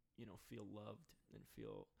feel loved and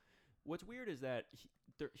feel. What's weird is that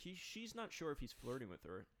she's not sure if he's flirting with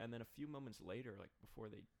her, and then a few moments later, like before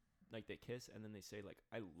they kiss, and then they say like,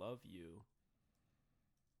 I love you.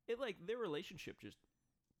 It like their relationship just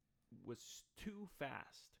was too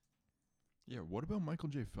fast. Yeah, what about Michael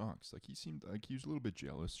J. Fox? Like, he seemed like he was a little bit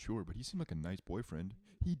jealous, sure, but he seemed like a nice boyfriend.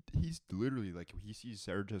 He's literally like, he sees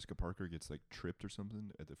Sarah Jessica Parker gets like tripped or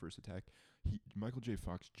something at the first attack. Michael J.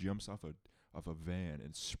 Fox jumps off a van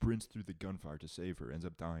and sprints through the gunfire to save her, ends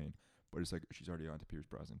up dying, but it's like she's already on to Pierce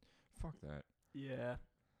Brosnan. Fuck that. Yeah,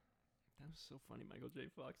 that was so funny, Michael J.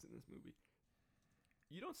 Fox in this movie.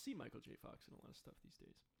 You don't see Michael J. Fox in a lot of stuff these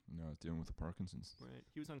days. No, it's dealing with the Parkinson's. Right.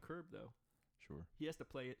 He was on Curb though. Sure. He has to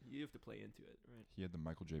play it. You have to play into it, right? He had the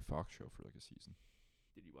Michael J. Fox show for like a season.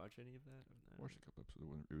 Did you watch any of that? I watched a couple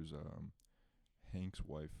episodes. It was Hank's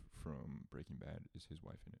wife from Breaking Bad is his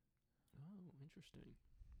wife in it. Oh, interesting.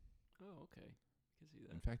 Oh, okay. I can see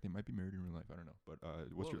that. In fact, they might be married in real life. I don't know. But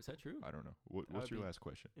is that true? I don't know. What's your last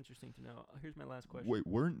question? Interesting to know. Here's my last question. Wait,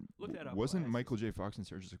 Look that up. Wasn't Michael J. Fox and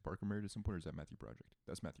Sarah Jessica Parker married at some point, or is that Matthew Broderick?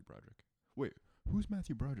 That's Matthew Broderick. Wait, who's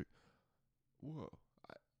Matthew Broderick? Whoa.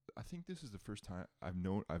 I think this is the first time I've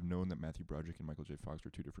known that Matthew Broderick and Michael J. Fox are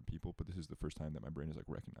two different people, but this is the first time that my brain has like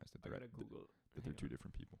recognized that they're two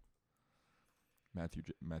different people. Matthew,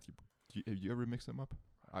 have you ever mixed them up?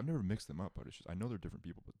 I've never mixed them up, but it's just, I know they're different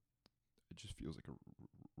people, but it just feels like a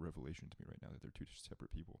revelation to me right now that they're two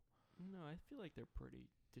separate people. No, I feel like they're pretty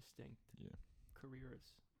distinct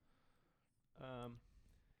careers.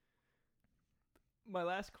 My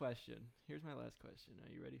last question. Here's my last question.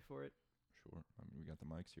 Are you ready for it? Sure. I mean, we got the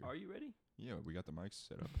mics here. Are you ready? Yeah, we got the mics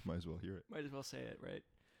set up. Might as well hear it. Might as well say it, right?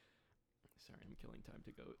 Sorry, I'm killing time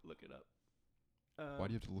to go look it up. Why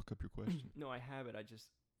do you have to look up your question? No, I have it. I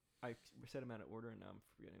set them out of order, and now I'm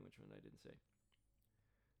forgetting which one I didn't say.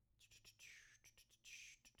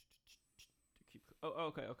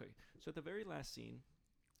 Okay. So at the very last scene,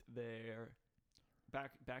 they're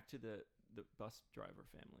back to the bus driver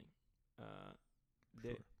family.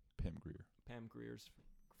 Sure. Pam Grier. Pam Grier's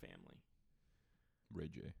family. Ray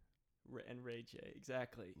J. And Ray J.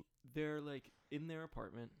 Exactly. They're like in their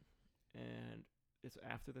apartment, and it's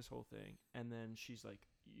after this whole thing, and then she's like,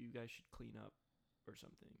 "You guys should clean up," or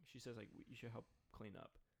something. She says like, "You should help clean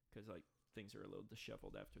up because like things are a little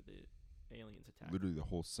disheveled after the aliens attack." Literally, the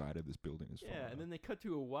whole side of this building is falling and then they cut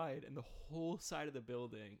to a wide, and the whole side of the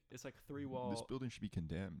building is like 3 walls. This building should be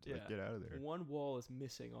condemned. Yeah. Like, get out of there. One wall is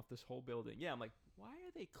missing off this whole building. Yeah, I'm like, why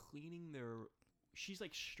are they cleaning their? She's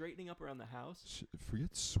like straightening up around the house. Forget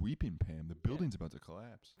sweeping, Pam. The building's about to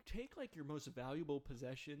collapse. Take like your most valuable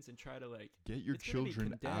possessions and try to like get your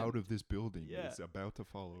children out of this building. Yeah. It's about to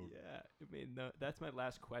fall over. Yeah, I mean that's my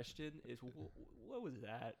last question. Is what was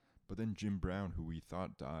that? But then Jim Brown, who we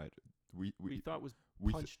thought died, we thought was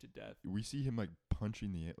punched to death. We see him like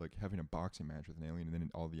punching having a boxing match with an alien, and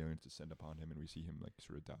then all the aliens descend upon him, and we see him like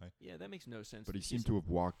sort of die. Yeah, that makes no sense. But he seemed to have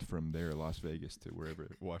walked from there, Las Vegas, to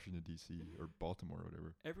wherever, Washington D.C. or Baltimore or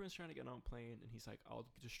whatever. Everyone's trying to get on a plane, and he's like, "I'll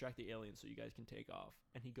distract the aliens so you guys can take off."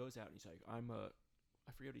 And he goes out, and he's like, I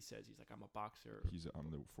forget what he says. He's like, "I'm a boxer."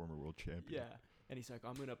 I'm the former world champion. Yeah, and he's like,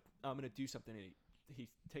 "I'm gonna do something." And he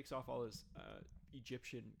takes off all his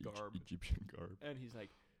Egyptian garb. And he's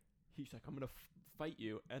like, "I'm gonna fight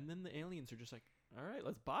you." And then the aliens are just like, "All right,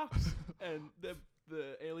 let's box." And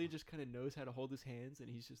the alien just kind of knows how to hold his hands, and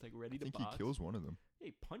he's just like ready to box. I think he kills one of them. Yeah,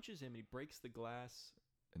 he punches him, and he breaks the glass.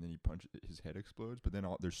 And then his head explodes. But then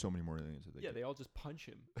there's so many more aliens that they all just punch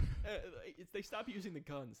him. They stop using the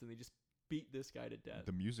guns, and they just beat this guy to death.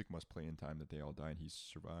 The music must play in time that they all die and he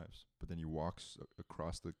survives. But then he walks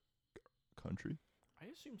across the country. I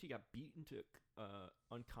assumed he got beaten to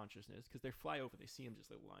unconsciousness because they fly over. They see him just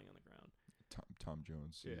like lying on the ground. Tom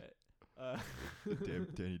Jones. Yeah.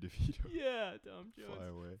 Danny DeVito. Yeah, Tom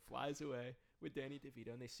Jones Flies away with Danny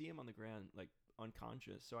DeVito, and they see him on the ground like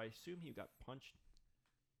unconscious. So I assume he got punched,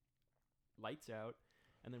 lights out,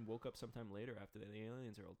 and then woke up sometime later after the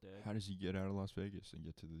aliens are all dead. How does he get out of Las Vegas and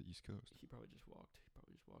get to the East Coast? He probably just walked.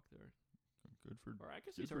 there. Good for. Or I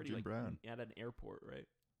guess good he's for already Jim like Brown. at an airport, right?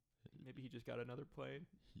 Maybe he just got another plane.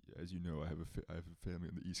 As you know, I have a family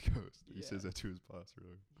on the East Coast. He Yeah. says that to his boss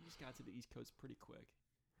earlier. He just got to the East Coast pretty quick.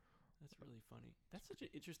 That's really funny. That's such an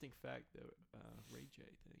interesting fact, the Ray J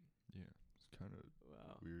thing. Yeah, it's kind of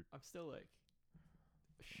Wow. weird. I'm still like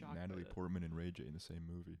shocked. Natalie by that. Portman and Ray J in the same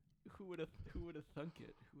movie. Who would have thunk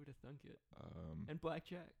it? Who would have thunk it? And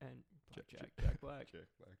And Jack Black. Jack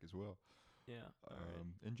Black as well. Yeah. All right.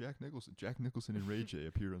 And Jack Nicholson. Jack Nicholson and Ray J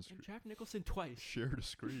appear on And screen. Jack Nicholson twice. Shared a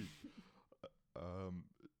screen.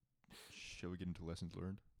 Shall we get into lessons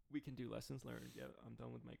learned? We can do lessons learned. Yeah, I'm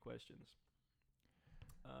done with my questions.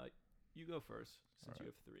 You go first since you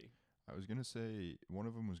have 3. I was gonna say one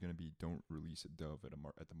of them was gonna be don't release a dove at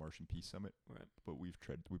the Martian Peace Summit, Right. but we've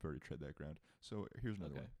already tread that ground. So here's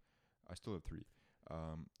another Okay. one. I still have 3.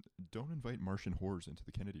 Don't invite Martian whores into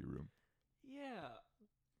the Kennedy room. Yeah.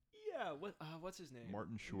 What's his name?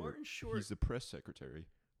 Martin Short. Martin Short. He's the press secretary.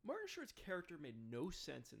 Martin Short's character made no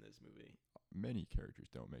sense in this movie. Many characters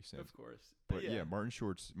don't make sense. Of course. But yeah, Martin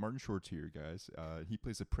Short's here, guys. He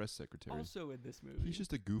plays the press secretary. Also in this movie. He's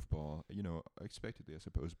just a goofball, expectedly, I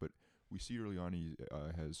suppose. But we see early on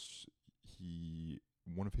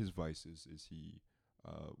one of his vices is he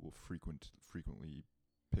will frequently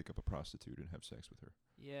pick up a prostitute and have sex with her.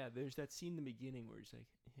 Yeah, there's that scene in the beginning where he's like,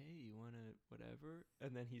 "Hey, you wanna whatever?"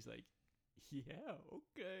 And then he's like, "Yeah,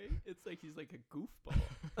 okay." It's like he's like a goofball,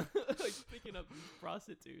 like picking up these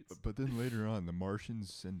prostitutes. But then later on, the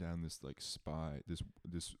Martians send down this like spy. The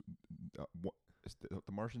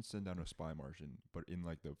Martians send down a spy Martian, but in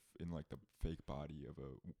like the fake body of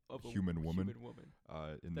a human woman.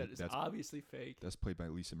 That's obviously fake. That's played by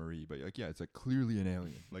Lisa Marie. But like, yeah, it's like clearly an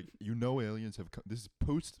alien. Like aliens have come. This is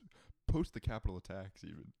post the Capitol attacks.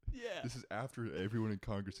 Even Yeah. this is after everyone in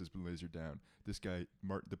Congress has been lasered down. This guy,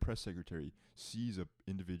 the press secretary, sees a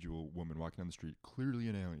individual woman walking down the street, clearly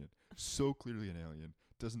an alien, so clearly an alien,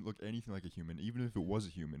 doesn't look anything like a human. Even if it was a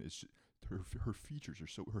human, it's her features are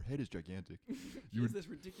so. Her head is gigantic. She has this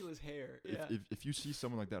ridiculous hair. Yeah. If you see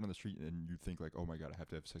someone like that on the street and you think like, oh my god, I have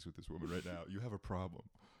to have sex with this woman right now, you have a problem.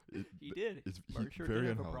 He did. It's Sure very did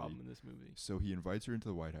have a unhealthy. problem in this movie. So he invites her into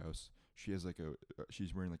the White House. She has like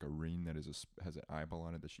she's wearing like a ring that has an eyeball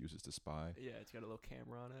on it that she uses to spy. Yeah, it's got a little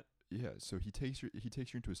camera on it. Yeah, so he takes her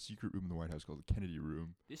into a secret room in the White House called the Kennedy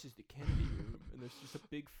Room. This is the Kennedy room, and there's just a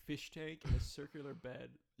big fish tank and a circular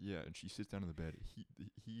bed. Yeah, and she sits down on the bed.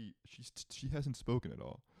 She hasn't spoken at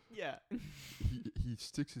all. Yeah. He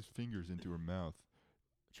sticks his fingers into her mouth.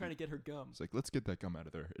 Trying to get her gum. It's like, let's get that gum out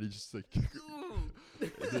of there. And he's just like,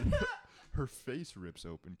 and then her face rips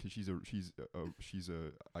open because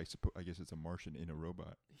I guess it's a Martian in a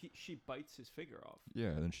robot. She bites his finger off. Yeah,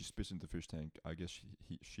 and then she spits into the fish tank. I guess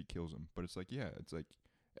she kills him. But it's like, yeah, it's like,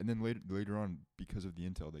 and then later on, because of the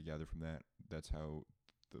intel they gather from that, that's how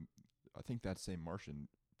I think that same Martian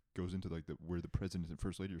goes into like where the president and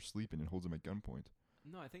first lady are sleeping and holds them at gunpoint.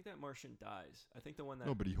 No, I think that Martian dies. I think the one that.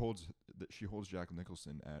 No, but she holds Jack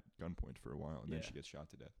Nicholson at gunpoint for a while, and then she gets shot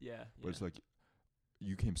to death. Yeah. But it's like,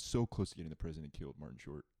 you came so close to getting the president killed, Martin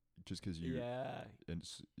Short, just because you. Yeah. And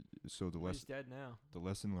so He's dead now. The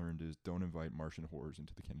lesson learned is don't invite Martian whores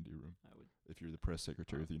into the Kennedy room. I would. If you're the press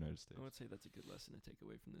secretary of the United States. I would say that's a good lesson to take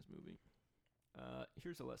away from this movie.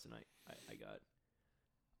 Here's a lesson I got.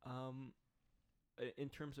 In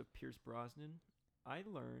terms of Pierce Brosnan, I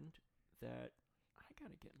learned that I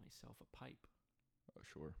gotta get myself a pipe.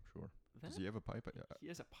 Sure. Does he have a pipe? He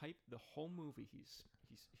has a pipe. The whole movie, he's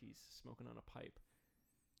smoking on a pipe,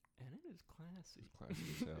 and it is classy. It's classy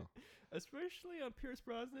as hell. Especially on Pierce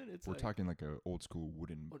Brosnan, We're talking like a old school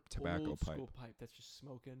wooden tobacco old pipe. School pipe that's just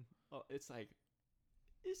smoking. Oh, it's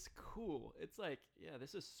cool. It's like, yeah,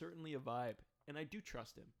 this is certainly a vibe, and I do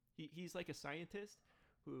trust him. He's like a scientist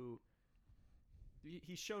who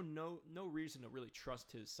he's shown no reason to really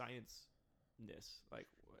trust his science. Like,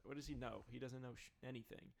 what does he know? He doesn't know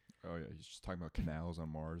anything. Oh yeah, he's just talking about canals on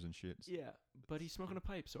Mars and shit. Yeah, but he's smoking a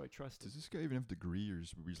pipe, so I trust him. Does this guy even have a degree, or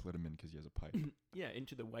we just let him in because he has a pipe? Yeah,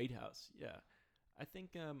 into the White House. Yeah, I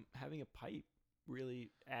think having a pipe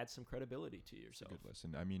really adds some credibility to yourself. It's a good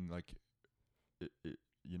lesson. I mean, like,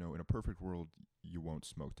 in a perfect world, you won't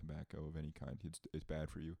smoke tobacco of any kind. It's bad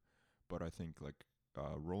for you. But I think like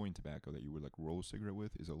rolling tobacco that you would like roll a cigarette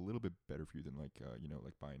with is a little bit better for you than like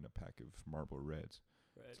like buying a pack of Marlboro Reds.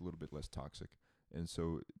 Right. It's a little bit less toxic. And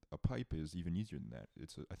so a pipe is even easier than that.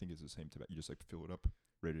 I think it's the same tobacco. You just like fill it up,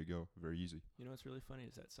 ready to go, very easy. You know what's really funny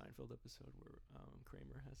is that Seinfeld episode where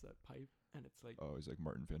Kramer has that pipe and it's like Oh, it's like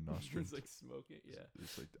Martin Van Nostrand. it's like smoking. Yeah.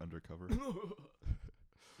 It's like undercover.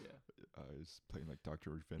 Yeah. He's playing like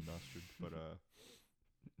Dr. Van Nostrand. But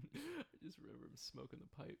I just remember him smoking the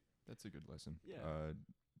pipe. that's a good lesson. Yeah.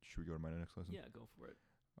 Should we go to my next lesson? Yeah, go for it.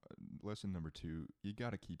 Lesson number 2, you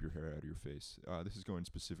got to keep your hair out of your face. This is going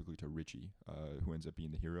specifically to Richie, who ends up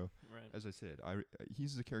being the hero. Right. As I said,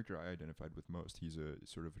 he's the character I identified with most. He's a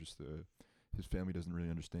sort of just his family doesn't really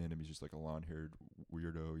understand him. He's just like a long-haired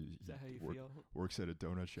weirdo. Is that how you feel? Works at a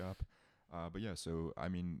donut shop. But yeah, so I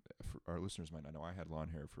mean, for our listeners might not know, I had long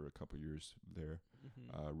hair for a couple years there.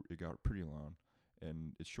 Mm-hmm. It got pretty long,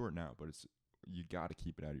 and it's short now, but you got to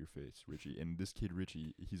keep it out of your face, Richie. And this kid,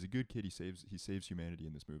 Richie, he's a good kid. He saves humanity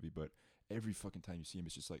in this movie, but every fucking time you see him,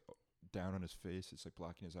 it's just like down on his face. It's like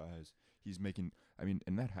blocking his eyes. He's making, and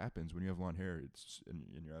that happens when you have long hair. It's and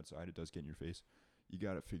you're outside. It does get in your face. You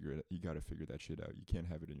gotta figure it. You gotta figure that shit out. You can't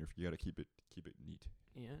have it in your. You gotta keep it neat.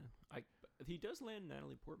 Yeah. He does land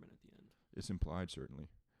Natalie Portman at the end. It's implied, certainly.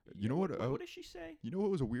 Yeah, You know what? What does she say? You know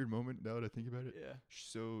what was a weird moment now that I think about it? Yeah.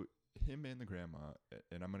 So him and the grandma,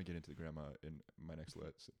 and I'm gonna get into the grandma in my next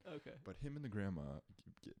lesson. Okay. But him and the grandma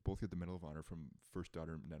both get the Medal of Honor from first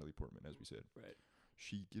daughter Natalie Portman, as we said. Right.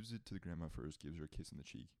 She gives it to the grandma first, gives her a kiss in the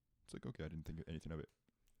cheek. It's like, okay, I didn't think of anything of it.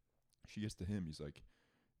 She gets to him. He's like,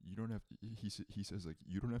 you don't have. He says like,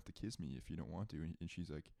 you don't have to kiss me if you don't want to. And she's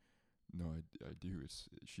like, no, I do.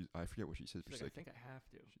 I forget what she says. She's like, I think I have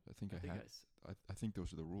to. I think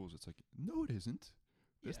those are the rules. It's like, no, it isn't.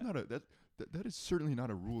 That's Yeah. not that is certainly not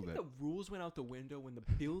a rule. The rules went out the window when the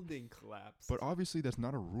building collapsed. But obviously that's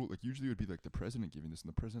not a rule. Like usually it would be like the president giving this, and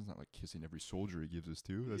the president's not like kissing every soldier he gives this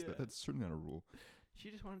to. That's certainly not a rule. She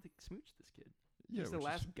just wanted to smooch this kid. Yeah, He's the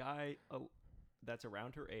last guy that's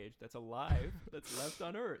around her age that's alive that's left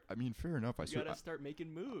on Earth. I mean, fair enough. You gotta start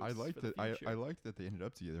making moves. I like for the that. future. I like that they ended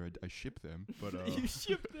up together. I ship them, but You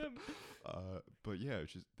shipped them. but yeah,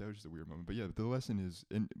 that was just a weird moment. But yeah, the lesson is,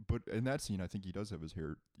 but in that scene, I think he does have his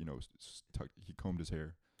hair, tucked. He combed his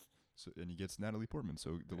hair, so and he gets Natalie Portman.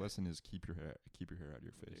 So the lesson is keep your hair out of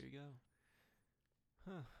your face. There you go.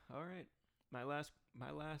 Huh. All right. My last.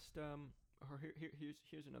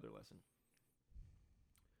 Here's another lesson.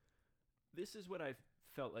 This is what I've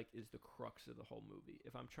felt like is the crux of the whole movie.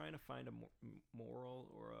 If I'm trying to find a moral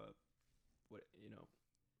or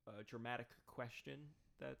a dramatic question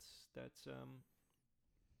that's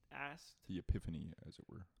asked. The epiphany, as it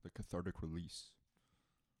were, the cathartic release.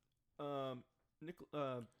 What's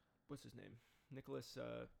his name? Nicholas.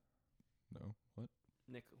 No, what?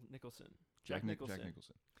 Nicholson. Jack Nicholson.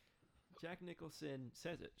 Jack Nicholson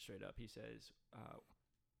says it straight up. He says,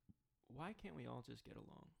 "Why can't we all just get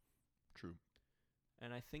along?" True.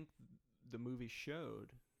 And I think the movie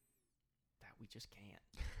showed that we just can't.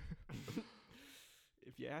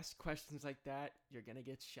 If you ask questions like that, you're gonna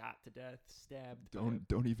get shot to death, stabbed.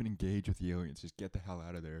 Don't even engage with the aliens. Just get the hell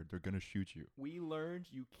out of there. They're gonna shoot you. We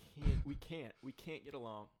learned you can't. We can't get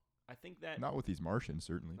along. I think that not with these Martians,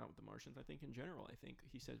 certainly. Not with the Martians. I think in general. I think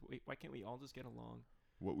he says, "Wait, why can't we all just get along?"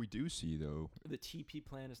 What we do see, though, the TP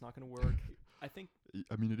plan is not going to work. I think.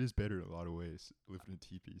 I mean, it is better in a lot of ways living in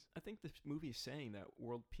teepees. I think this movie is saying that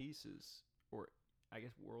world peace is, or I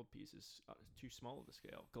guess world peace is too small of a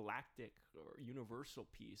scale. Galactic or universal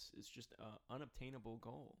peace is just an unobtainable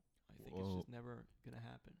goal. I think it's just never going to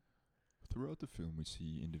happen. Throughout the film, we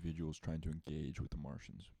see individuals trying to engage with the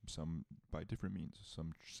Martians. Some by different means.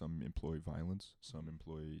 Some employ violence. Some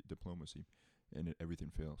employ diplomacy, and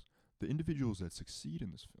everything fails. The individuals that succeed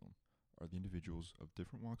in this film are the individuals of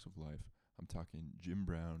different walks of life. I'm talking Jim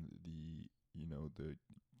Brown, the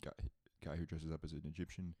guy who dresses up as an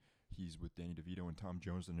Egyptian. He's with Danny DeVito and Tom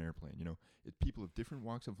Jones in an airplane. It's people of different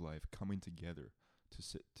walks of life coming together to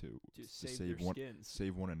save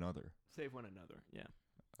one another. Save one another. Yeah.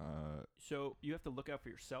 So you have to look out for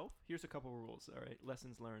yourself. Here's a couple of rules. All right,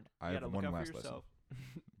 lessons learned. You got to look out for yourself.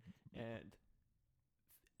 And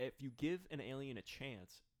if you give an alien a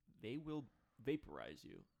chance, they will vaporize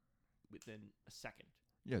you within a second.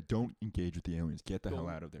 Yeah, don't engage with the aliens. Get the hell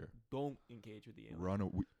out of there. Don't engage with the aliens.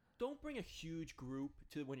 don't bring a huge group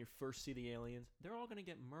to when you first see the aliens. They're all gonna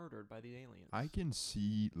get murdered by the aliens. I can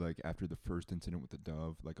see, like, after the first incident with the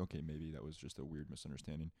dove, like, okay, maybe that was just a weird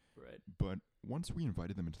misunderstanding. Right. But once we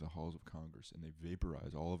invited them into the halls of Congress and they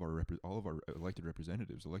vaporize all of our elected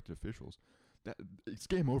representatives, elected officials, that it's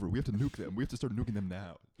game over. We have to nuke them. We have to start nuking them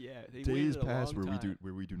now. Yeah. They Days waited a pass long time.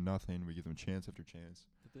 where we do nothing. We give them chance after chance.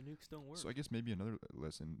 But the nukes don't work. So I guess maybe another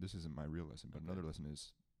lesson. This isn't my real lesson, but Okay. another lesson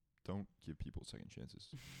is don't give people second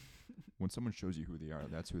chances. When someone shows you who they are,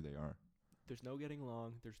 that's who they are. There's no getting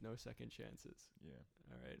along. There's no second chances. Yeah.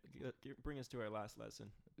 All right. Bring us to our last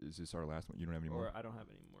lesson. Is this our last one? You don't have any more? Or I don't have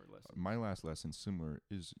any more lessons. My last lesson, similar,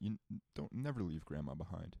 is you don't never leave grandma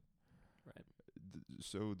behind. Right.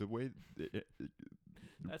 So the way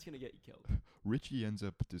That's gonna get you killed. Richie ends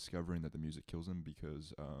up discovering that the music kills him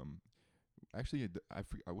because actually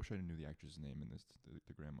I wish I knew the actress's name in this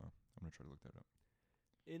the grandma. I'm gonna try to look that up.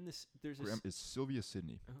 In this, there's It's Sylvia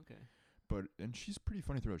Sidney. Okay. And she's pretty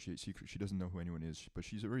funny throughout. She doesn't know who anyone is, but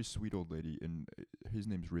she's a very sweet old lady, and his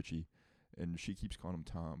name's Richie, and she keeps calling him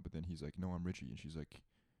Tom, but then he's like, "No, I'm Richie," and she's like,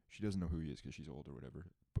 she doesn't know who he is because she's old or whatever,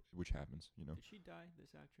 which happens, you know. Did she die?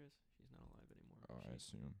 This actress? She's not alive anymore. I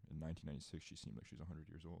assume in 1996 she seemed like she's 100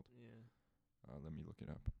 years old. Yeah. Let me look it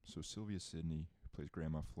up. So Sylvia Sidney, who plays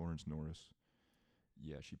Grandma Florence Norris.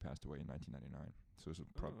 Yeah, she passed away in 1999. So it's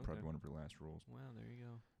probably one of her last roles. Wow, there you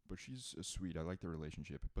go. But she's sweet. I like their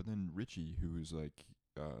relationship. But then Richie, who is like,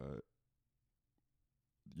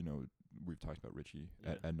 we've talked about Richie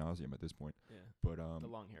ad nauseum at this point. Yeah. But the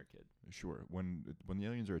long hair kid. Sure. When the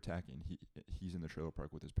aliens are attacking, he's in the trailer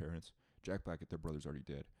park with his parents. Jack Black, their brother's already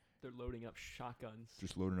dead. They're loading up shotguns.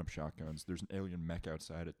 Just loading up shotguns. There's an alien mech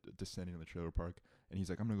outside descending on the trailer park, and he's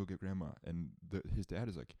like, "I'm gonna go get Grandma." And his dad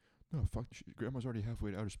is like, "No, fuck, Grandma's already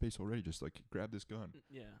halfway to outer space already. Just like grab this gun."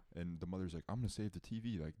 Yeah. And the mother's like, "I'm gonna save the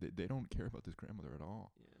TV." Like they don't care about this grandmother at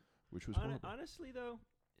all. Yeah. Which was horrible. Honestly, though,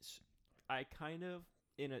 I kind of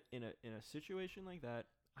in a situation like that,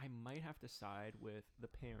 I might have to side with the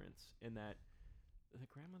parents in that the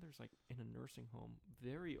grandmother's like in a nursing home,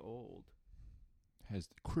 very old. Has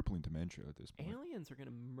crippling dementia at this point. Aliens are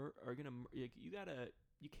gonna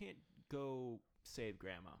you can't go save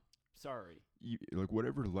Grandma. Sorry. Like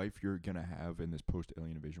whatever life you're gonna have in this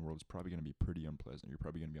post-alien invasion world is probably gonna be pretty unpleasant. You're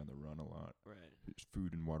probably gonna be on the run a lot. Right.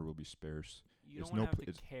 Food and water will be scarce. You don't want to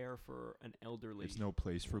have to care for an elderly. It's no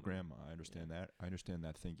place for Grandma. I understand that. I understand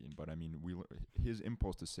that thinking, but I mean, his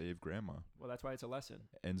impulse to save Grandma. Well, that's why it's a lesson.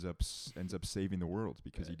 Ends up saving the world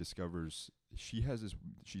because he discovers she's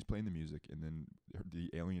playing the music, and then the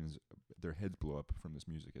aliens, their heads blow up from this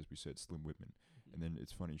music, as we said, Slim Whitman, and then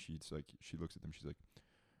it's funny. She looks at them. She's like,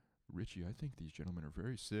 "Richie, I think these gentlemen are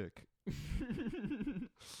very sick."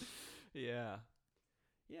 Yeah.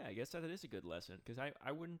 Yeah, I guess that is a good lesson because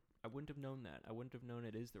I wouldn't have known that. I wouldn't have known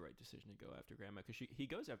it is the right decision to go after Grandma because he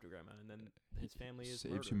goes after Grandma and then his family is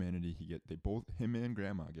saves murdered. humanity. Him and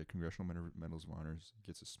Grandma get Congressional Medals of Honors.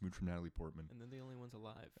 Gets a smooch from Natalie Portman, and then the only one's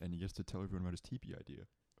alive. and he gets to tell everyone about his teepee idea.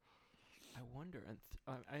 I wonder,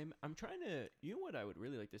 and I'm trying to. You know what I would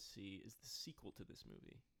really like to see is the sequel to this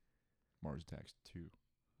movie, Mars Attacks 2.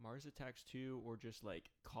 Mars Attacks 2, or just like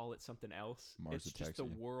call it something else. Mars it's Attacks, just the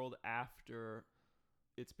yeah. world after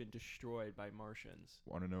it's been destroyed by Martians.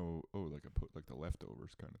 Want to know? Oh, like the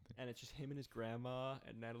leftovers kind of thing. And it's just him and his grandma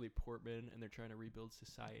and Natalie Portman, and they're trying to rebuild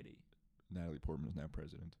society. Natalie Portman is now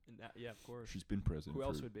president. And that, yeah, of course. She's been president. Who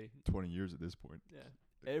else for would be? 20 years at this point. Yeah.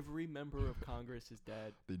 Every member of Congress is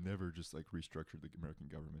dead. They never just like restructured the American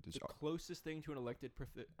government. The closest thing to an elected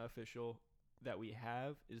official that we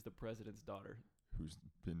have is the president's daughter.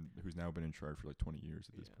 Who's now been in charge for like 20 years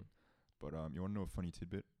at this point. But you want to know a funny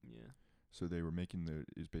tidbit? Yeah. So they were making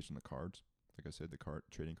is based on the cards. Like I said, the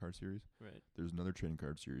trading card series. Right. There's another trading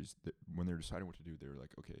card series that when they're deciding what to do, they were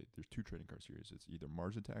like, okay, there's two trading card series. It's either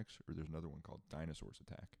Mars Attacks or there's another one called Dinosaurs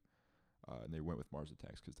Attack. And they went with Mars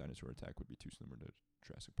Attacks because Dinosaur Attack would be too similar to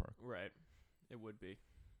Jurassic Park. Right. It would be.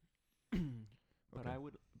 But I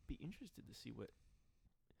would be interested to see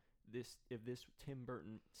if this Tim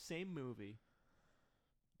Burton, same movie,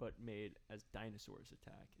 but made as Dinosaurs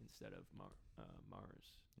Attack instead of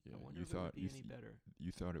Mars. Yeah, I wonder you if thought it would be any better.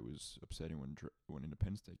 You thought it was upsetting when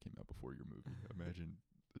Independence Day came out before your movie.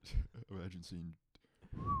 Imagine seeing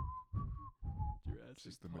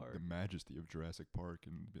Jurassic Park. The majesty of Jurassic Park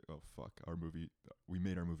and oh fuck, our movie. We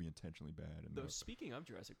made our movie intentionally bad. And though speaking of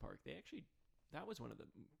Jurassic Park, that was one of the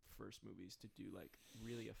first movies to do like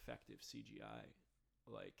really effective CGI,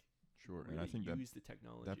 like. Sure, really and I think use the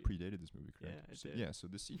technology that predated this movie, correct? Yeah, it so, did. yeah, so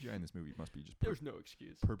the CGI in this movie must be just there's no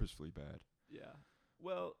excuse. Purposefully bad. Yeah.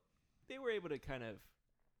 Well, they were able to kind of.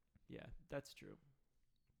 Yeah, that's true.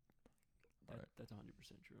 Alright. That's 100%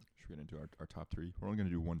 true. Should we get into our top three? We're only going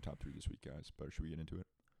to do one top three this week, guys. But should we get into it?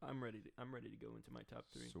 I'm ready to go into my top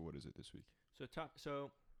three. So what is it this week?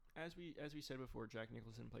 So as we said before, Jack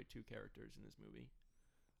Nicholson played two characters in this movie.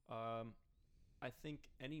 I think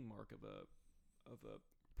any mark of a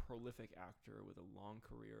prolific actor with a long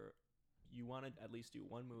career, you want to at least do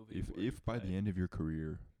one movie. If by the end of your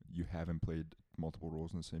career you haven't played multiple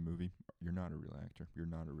roles in the same movie, you're not a real actor. You're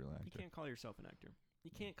not a real actor. You can't call yourself an actor.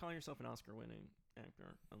 You can't call yourself an Oscar-winning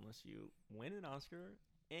actor unless you win an Oscar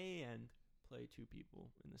and play two people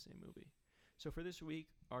in the same movie. So for this week,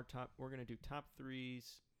 we're gonna do top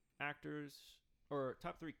threes actors, or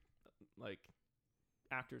top three like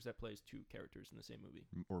actors that plays two characters in the same movie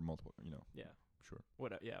or multiple. Yeah. Sure.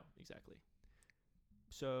 What? Yeah, exactly.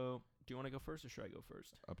 So do you want to go first, or should I go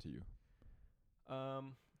first? Up to you.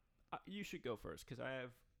 You should go first because I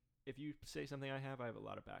have. If you say something I have a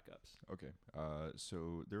lot of backups. Okay.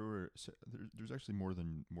 So there's actually more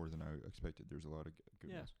than I expected. There's a lot of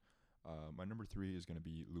good ones. My number 3 is going to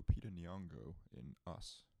be Lupita Nyong'o in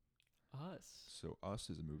Us. Us. So Us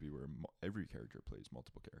is a movie where every character plays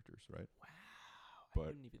multiple characters, right? Wow. But, I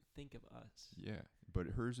didn't even think of Us. Yeah, but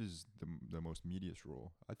hers is the most medius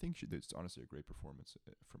role. I think it's honestly a great performance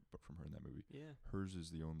from her in that movie. Yeah. Hers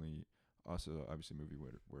is the only. Us, obviously, a movie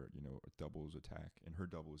where doubles attack, and her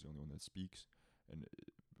double is the only one that speaks. And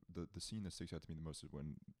the scene that sticks out to me the most is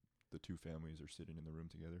when the two families are sitting in the room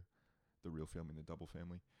together, the real family and the double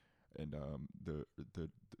family, and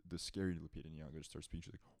the scary Lupita Nyong'o just starts speaking.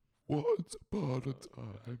 She's like, "Once upon a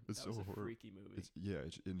time." It's so a horrible. Freaky movie.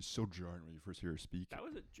 It's so jarring when you first hear her speak. That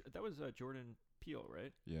was Jordan Peele,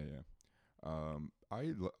 right? Yeah.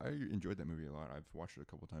 I enjoyed that movie a lot. I've watched it a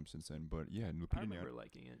couple times since then. But yeah, I remember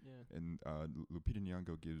liking it. Yeah. And Lupita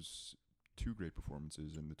Nyong'o gives two great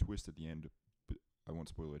performances, and the twist at the end. I won't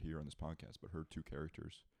spoil it here on this podcast, but her two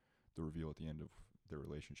characters, the reveal at the end of their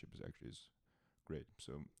relationship is great.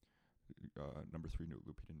 So number 3,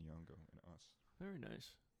 Lupita Nyong'o in Us. Very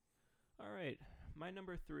nice. All right, my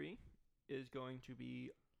number 3 is going to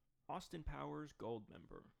be Austin Powers,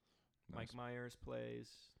 Goldmember. Nice. Mike Myers plays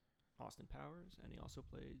Austin Powers, and he also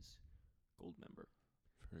plays Goldmember.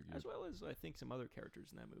 Very good. As well as, I think, some other characters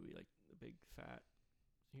in that movie, like the big fat...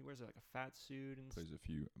 He wears like a fat suit and... Plays a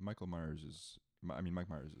few. Mike Myers is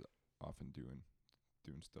often doing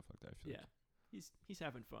stuff like that, I feel like. He's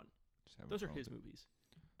having fun. Those are his movies.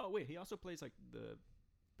 Oh, wait, he also plays like the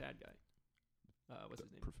bad guy. What's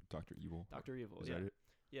his name? Dr. Evil. Dr. Evil, Is that it?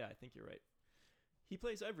 Yeah, I think you're right. He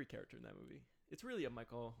plays every character in that movie. It's really a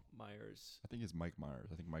Michael Myers... I think it's Mike Myers.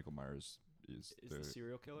 I think Michael Myers is the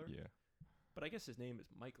serial killer? Yeah. But I guess his name is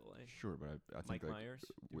Michael, eh? Sure, but I think Mike Myers?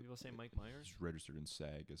 Do people say Mike Myers? He's registered in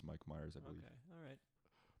SAG as Mike Myers, I believe. Okay, all right.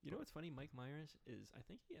 You know what's funny? Mike Myers is... I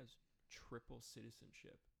think he has triple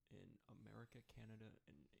citizenship in America, Canada,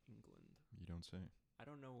 and England. You don't say. I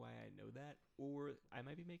don't know why I know that, or I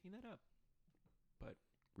might be making that up. But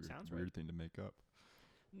sounds right. Weird thing to make up.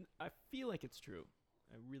 I feel like it's true.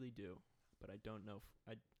 I really do. But I don't know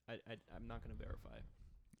if... I'm not going to verify.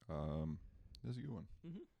 That's a good one.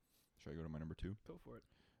 Mm-hmm. Should I go to my number 2? Go for it.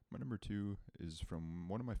 My number 2 is from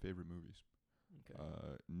one of my favorite movies. Okay.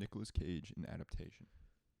 Nicolas Cage in Adaptation.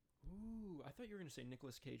 Ooh, I thought you were going to say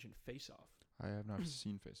Nicolas Cage in Face Off. I have not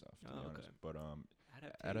seen Face Off, to be honest. Okay. But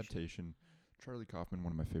Adaptation. Charlie Kaufman,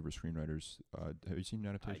 one of my favorite screenwriters. Have you seen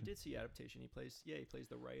Adaptation? I did see Adaptation. He plays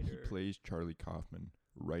the writer. He plays Charlie Kaufman,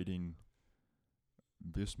 writing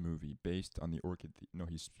this movie based on the Orchid Thief. No,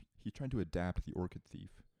 he's trying to adapt the Orchid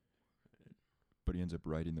Thief. But he ends up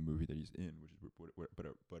writing the movie that he's in, which is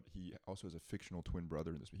but he also has a fictional twin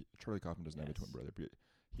brother in this. Charlie Kaufman doesn't have a twin brother, but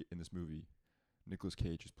in this movie, Nicolas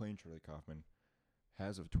Cage is playing Charlie Kaufman,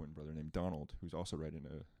 has a twin brother named Donald, who's also writing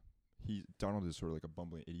Donald is sort of like a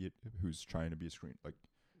bumbling idiot who's trying to be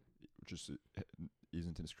just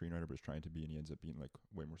isn't a screenwriter, but is trying to be, and he ends up being like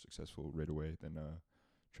way more successful right away than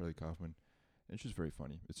Charlie Kaufman. And it's just very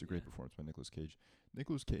funny. It's a great performance by Nicolas Cage.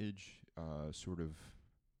 Nicolas Cage, sort of.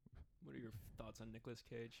 What are your thoughts on Nicolas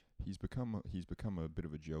Cage? He's become a bit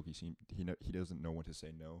of a joke. He doesn't know when to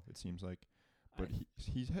say no. It seems like, but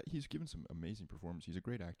he's given some amazing performance. He's a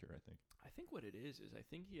great actor, I think. I think what it is I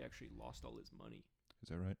think he actually lost all his money. Is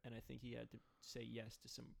that right? And I think he had to say yes to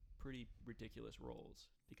some pretty ridiculous roles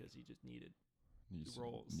because he just needed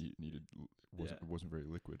roles. Wasn't very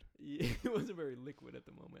liquid. Yeah, it wasn't very liquid at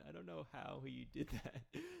the moment. I don't know how he did that.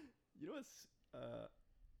 You know what's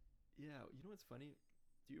funny?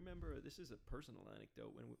 Do you remember, this is a personal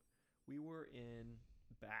anecdote, when we were in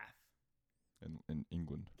Bath. In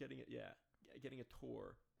England. Getting a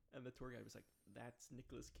tour. And the tour guide was like, that's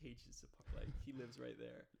Nicolas Cage's apartment. Like, he lives right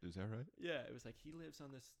there. Is that right? Yeah, it was like, he lives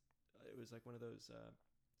on this it was like one of those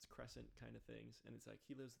it's crescent kind of things, and it's like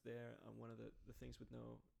he lives there on one of the things with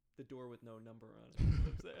the door with no number on it. He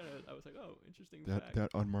lives there. And I was like, oh, interesting fact.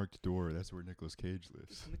 That unmarked door, that's where Nicolas Cage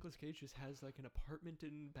lives. Nicolas Cage just has like an apartment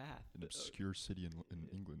in Bath. An obscure city in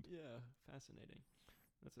England. Yeah, fascinating.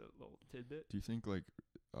 That's a little tidbit. Do you think like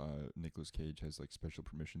Nicolas Cage has like special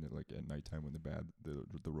permission that like at nighttime when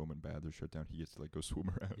the Roman baths are shut down, he gets to like go swim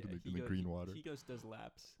around in the green water? He does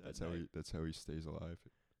laps. That's how he stays alive.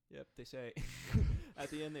 Yep, they say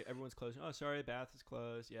at the end everyone's closing. Oh, sorry, bath is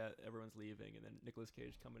closed. Yeah, everyone's leaving, and then Nicolas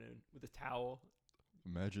Cage coming in with a towel.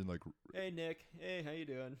 Imagine like, hey Nick, hey, how you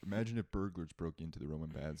doing? Imagine if burglars broke into the Roman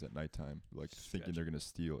baths at nighttime, like thinking they're gonna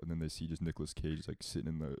steal, and then they see just Nicolas Cage like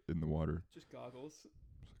sitting in the water, just goggles,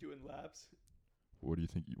 doing laps. What do you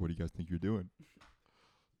think? What do you guys think you're doing?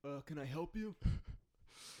 Can I help you?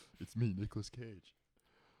 It's me, Nicolas Cage.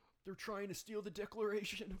 They're trying to steal the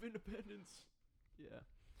Declaration of Independence. Yeah.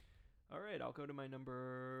 All right, I'll go to my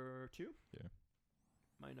number 2. Yeah.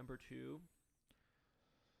 My number 2.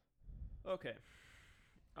 Okay.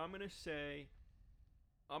 I'm gonna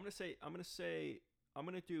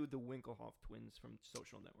do the Winklevoss twins from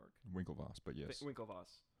Social Network. Winklevoss, but yes.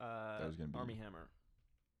 Winklevoss. That was gonna be Armie Hammer.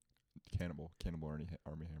 Cannibal Armie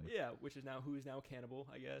Hammer. Yeah, who is now Cannibal,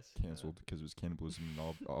 I guess. Canceled because it was cannibalism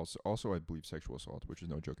and all. Also, I believe sexual assault, which is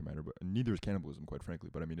no joking matter. But neither is cannibalism, quite frankly.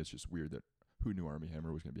 But I mean, it's just weird that who knew Armie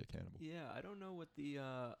Hammer was going to be a cannibal. Yeah, I don't know what the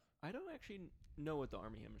I don't actually know what the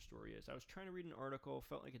Armie Hammer story is. I was trying to read an article,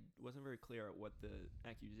 felt like it wasn't very clear at what the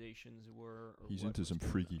accusations were. Or he's into some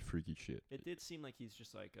freaky shit. It did seem like he's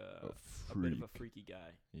just like a bit of a freaky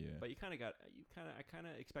guy. Yeah. But I kind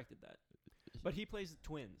of expected that. But he plays the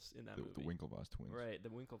twins in that movie. The Winklevoss twins. Right,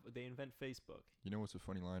 they invent Facebook. You know what's a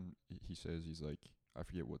funny line? He says, he's like, I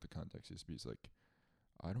forget what the context is, but he's like,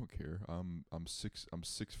 I don't care. I'm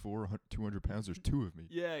 6'4", 200 pounds. There's 2 of me.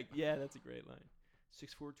 Yeah, that's a great line.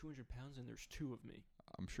 6'4", 200 pounds, and there's 2 of me.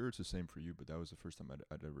 I'm sure it's the same for you, but that was the first time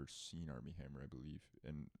I'd ever seen Armie Hammer, I believe,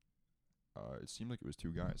 and it seemed like it was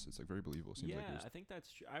 2 guys. It's like very believable. Seems like it was I think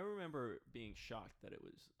that's true. I remember being shocked that it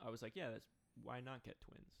was. I was like, why not get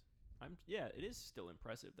twins? It is still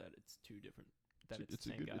impressive that it's 2 different. It's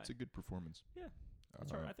the same guy. It's a good performance. Yeah,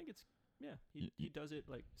 that's right. I think it's. Yeah, he does it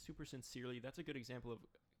like super sincerely. That's a good example of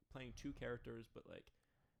playing 2 characters, but like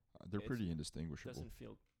they're pretty indistinguishable. Doesn't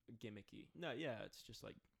feel gimmicky. No, yeah, it's just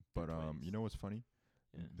like. But you know what's funny?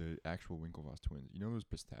 Yeah. The actual Winklevoss twins. You know those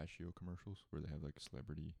pistachio commercials where they have like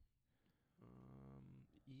celebrity.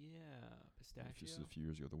 Yeah, pistachio. This is a few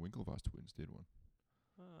years ago. The Winklevoss twins did one.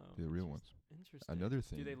 Oh, they're the real ones. Interesting. Another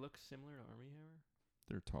thing. Do they look similar to Armie Hammer?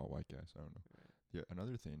 They're tall white guys. I don't know. Right. Yeah,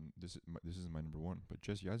 another thing. This is my number 1. But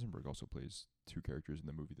Jesse Eisenberg also plays 2 characters in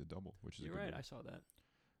the movie The Double, which is. You're right. I saw that.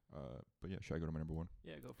 But yeah, should I go to my number 1?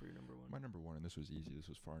 Yeah, go for your number 1. My number 1, and this was easy. This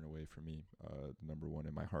was far and away for me. The number 1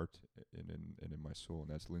 in my heart and in my soul, and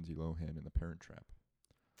that's Lindsay Lohan in The Parent Trap.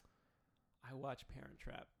 I watch Parent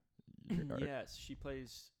Trap. Yes, she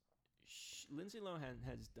plays. Lindsay Lohan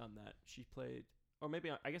has done that. She played, or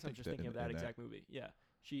maybe I guess I'm just thinking of that exact movie. Yeah,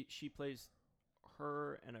 she plays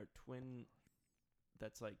her and her twin.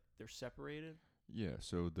 That's like they're separated. Yeah.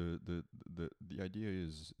 So the idea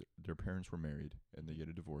is their parents were married and they get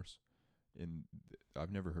a divorce, and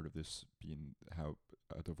I've never heard of this being how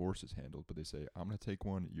a divorce is handled. But they say, I'm gonna take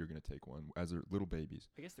one, you're gonna take one, as they're little babies.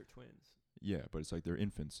 I guess they're twins. Yeah, but it's like they're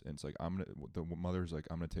infants, and it's like the mother's like,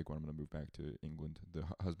 I'm gonna take one, I'm gonna move back to England. The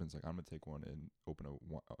husband's like, I'm gonna take one and open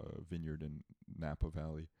a vineyard in Napa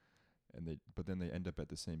Valley, but then they end up at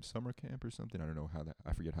the same summer camp or something. I don't know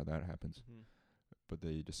I forget how that happens. Mm-hmm. But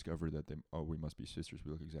they discover that we must be sisters.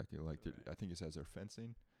 We look exactly alike. Right. I think it's as they're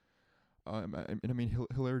fencing. I mean,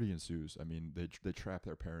 hilarity ensues. I mean, they trap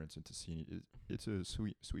their parents into seeing it. It's a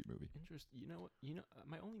sweet movie. Interesting. You know,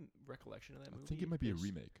 my only recollection of that movie. I think it might be a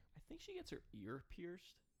remake. I think she gets her ear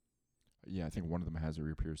pierced. Yeah, I think one of them has her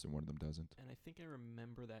ear pierced and one of them doesn't. And I think I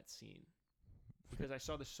remember that scene because I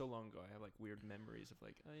saw this so long ago. I have like weird memories of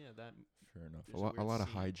like, oh yeah, that. Fair enough. A lot of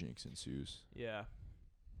hijinks ensues. Yeah.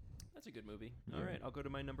 That's a good movie. Yeah. All right, I'll go to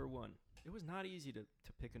my number 1. It was not easy to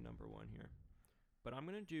pick a number 1 here, but I'm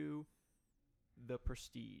gonna do The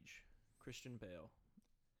Prestige, Christian Bale.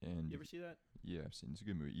 And you ever see that? Yeah, I've seen it. It's a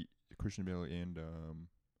good movie. Christian Bale and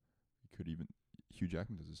Hugh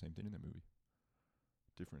Jackman does the same thing in that movie.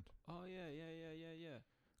 Different. Oh yeah.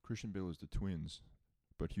 Christian Bale is the twins,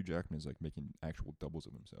 but Hugh Jackman is like making actual doubles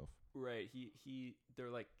of himself. Right.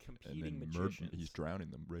 They're like competing magicians. He's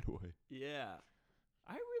drowning them right away. Yeah.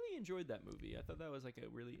 I really enjoyed that movie. I thought that was like a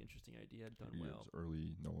really interesting idea, done well. It was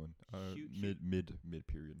early Nolan, mid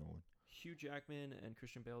period Nolan. Hugh Jackman and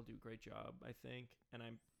Christian Bale do a great job, I think, and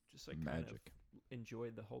I'm just like magic.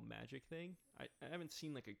 enjoyed the whole magic thing. I haven't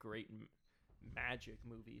seen like a great magic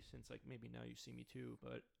movie since like maybe Now You See Me Too,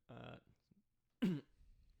 but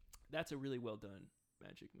that's a really well done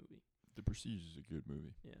magic movie. The Prestige is a good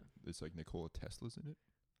movie. Yeah. It's like Nikola Tesla's in it.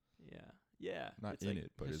 Yeah. Yeah. Not it's in like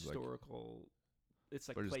it, but it's like historical. It's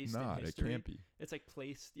like but placed it's not. in It history. can't be. It's like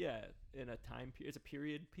placed, yeah, in a time period. It's a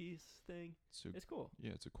period piece thing. So It's cool.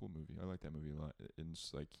 yeah, it's a cool movie. I like that movie a lot. And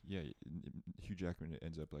it's like, yeah, Hugh Jackman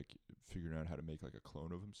ends up like figuring out how to make like a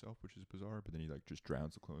clone of himself, which is bizarre. But then he like just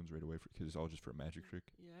drowns the clones right away because it's all just for a magic trick.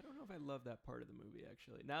 Yeah, I don't know if I love that part of the movie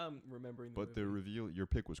actually. Now I'm remembering the But movie. the reveal, your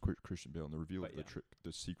pick was Christian Bale, and the reveal But of yeah.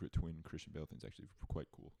 the secret twin Christian Bale thing is actually quite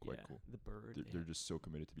cool. Quite Yeah, cool. The bird. They're just so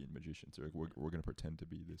committed to being magicians. They're like, we're gonna pretend to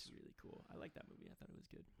be this. It's really cool. I like that movie. I thought it was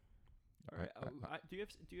good. All I- right. Do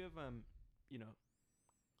you have you know,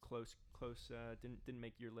 close didn't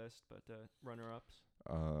make your list, but runner ups?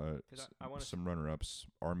 'Cause I wanna some runner-ups.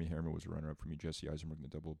 Army Hammer was a runner-up for me. Jesse Eisenberg in the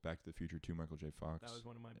double. Back to the Future 2, Michael J. Fox. That was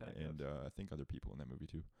one of my backups. And I think other people in that movie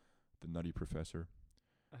too. The Nutty Professor.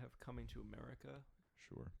 I have Coming to America.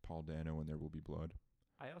 Sure. Paul Dano and There Will Be Blood.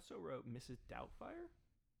 I also wrote Mrs. Doubtfire.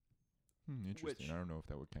 Interesting. Which- I don't know if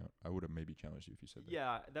that would count. I would have maybe challenged you if you said that.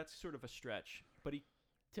 Yeah, that's sort of a stretch, but he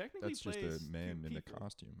technically That's plays just a man two in a people.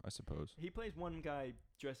 costume, I suppose. He plays one guy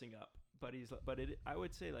dressing up, but I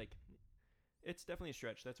would say like it's definitely a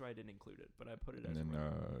stretch. That's why I didn't include it, but I put it And as then, a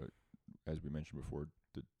runner. as we mentioned before,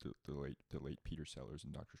 the late Peter Sellers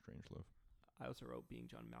in Doctor Strangelove. I also wrote Being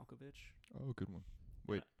John Malkovich. Oh, good one.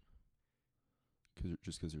 Wait.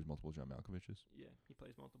 Because there's multiple John Malkoviches. Yeah, he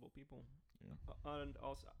plays multiple people. Yeah. And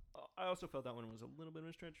also, I also felt that one was a little bit of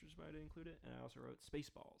a stretch, which is why I didn't include it. And I also wrote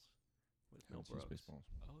Spaceballs with Mel Haven't seen Brooks. Spaceballs.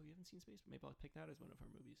 Oh, you haven't seen Spaceballs? Maybe I'll pick that as one of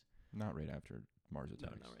our movies. Not right after Mars No,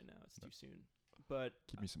 Attacks. not right now. It's No. too soon. But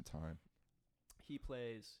Give me some time.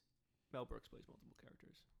 Mel Brooks plays multiple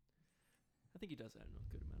characters. I think he does that in a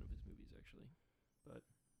good amount of his movies, actually. But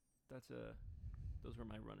those were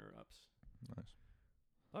my runner-ups. Nice.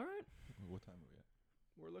 All right. What time are we at?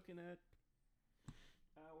 We're looking at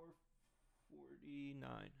hour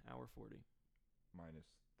 49. Hour 40. Minus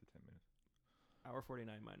the 10 minutes. Hour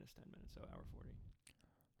 49 minus 10 minutes, so hour 40.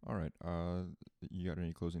 All right. You got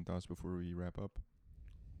any closing thoughts before we wrap up?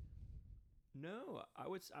 No, I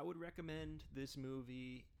would recommend this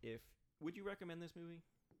movie would you recommend this movie?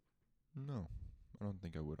 No, I don't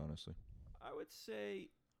think I would, honestly. I would say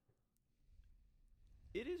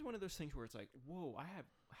it is one of those things where it's like, whoa,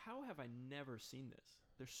 how have I never seen this?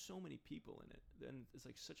 There's so many people in it. And it's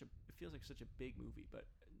like it feels like such a big movie, but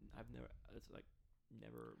it's like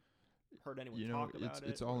never heard anyone talk about it.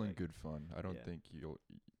 It's all or in like- good fun. I don't Yeah. think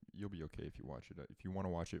you'll be okay if you watch it. If you want to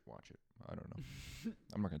watch it, watch it. I don't know.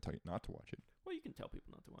 I'm not going to tell you not to watch it. Well, you can tell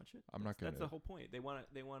people not to watch it. I'm not That's gonna- the whole point. They want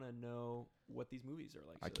to know what these movies are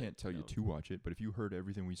like. I so can't they tell you know. to watch it, but if you heard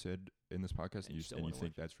everything we said in this podcast And you still wanna think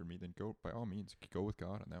watch it. that's for me, then go, by all means, go with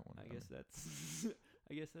God on that one. I guess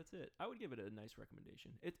that's it. I would give it a nice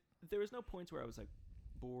recommendation. There was no points where I was like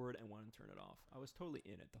bored and wanted to turn it off. I was totally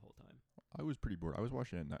in it the whole time. I was pretty bored. I was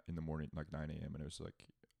watching it in the morning, like 9 a.m., and it was like,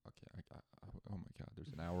 okay, oh my God, there's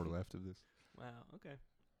an hour left of this. Wow. Okay.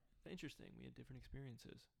 Interesting. We had different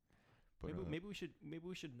experiences. But Maybe we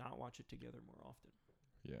should not watch it together more often.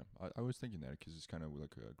 yeah, I was thinking that because it's kind of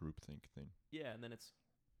like a groupthink thing. Yeah, and then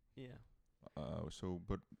yeah.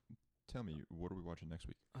 But tell me, what are we watching next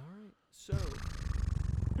week? All right. So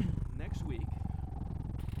next week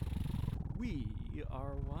we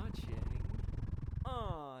are watching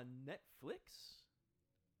on Netflix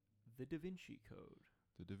The Da Vinci Code,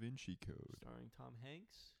 The Da Vinci Code. starring Tom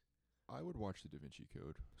Hanks. I would watch The Da Vinci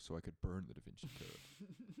Code so I could burn The Da Vinci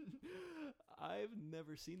Code. I've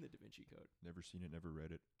never seen The Da Vinci Code. Never seen it, never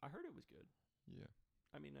read it. I heard it was good. Yeah.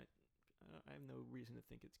 I mean, I have no reason to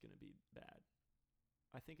think it's going to be bad.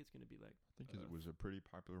 I think it's going to be like I think it was a pretty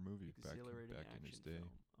popular movie back exhilarating in its action day.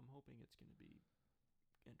 film. I'm hoping it's going to be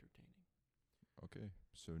entertaining. Okay,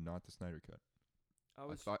 so not the Snyder Cut. I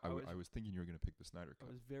was thinking you were going to pick the Snyder I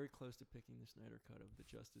Cut. was very close to picking the Snyder Cut of the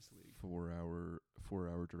Justice League. 4-hour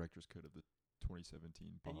director's cut of the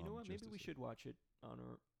 2017 bomb. And you know what? Maybe Justice we League. should watch it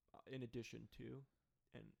in addition to,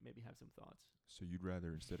 and maybe have some thoughts. So you'd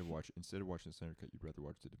rather instead of watching the Snyder Cut, you'd rather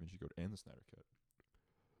watch the Da Vinci Code and the Snyder Cut.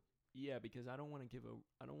 Yeah, because I don't want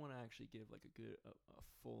to actually give like a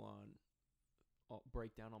full on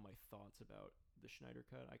breakdown on my thoughts about the Schneider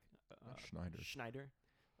Cut. Schneider.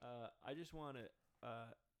 I just want to.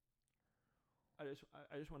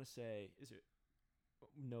 I just want to say,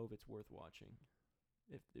 know if it's worth watching.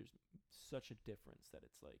 If there's such a difference that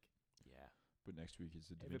it's like, yeah. But next week is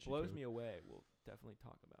the Da If Vinci it blows Code. me away, we'll definitely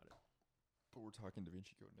talk about it. But we're talking Da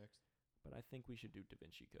Vinci Code next. But I think we should do Da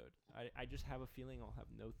Vinci Code. I just have a feeling I'll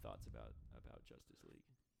have no thoughts about Justice League.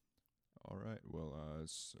 All right. Well,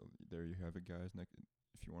 so there you have it, guys.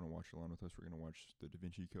 If you want to watch along with us, we're going to watch The Da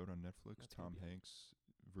Vinci Code on Netflix. That's Tom gonna be Hanks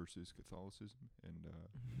versus Catholicism.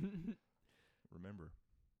 And remember,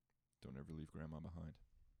 don't ever leave Grandma behind.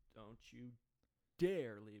 Don't you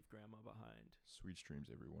dare leave Grandma behind. Sweet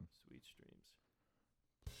streams, everyone. Sweet streams.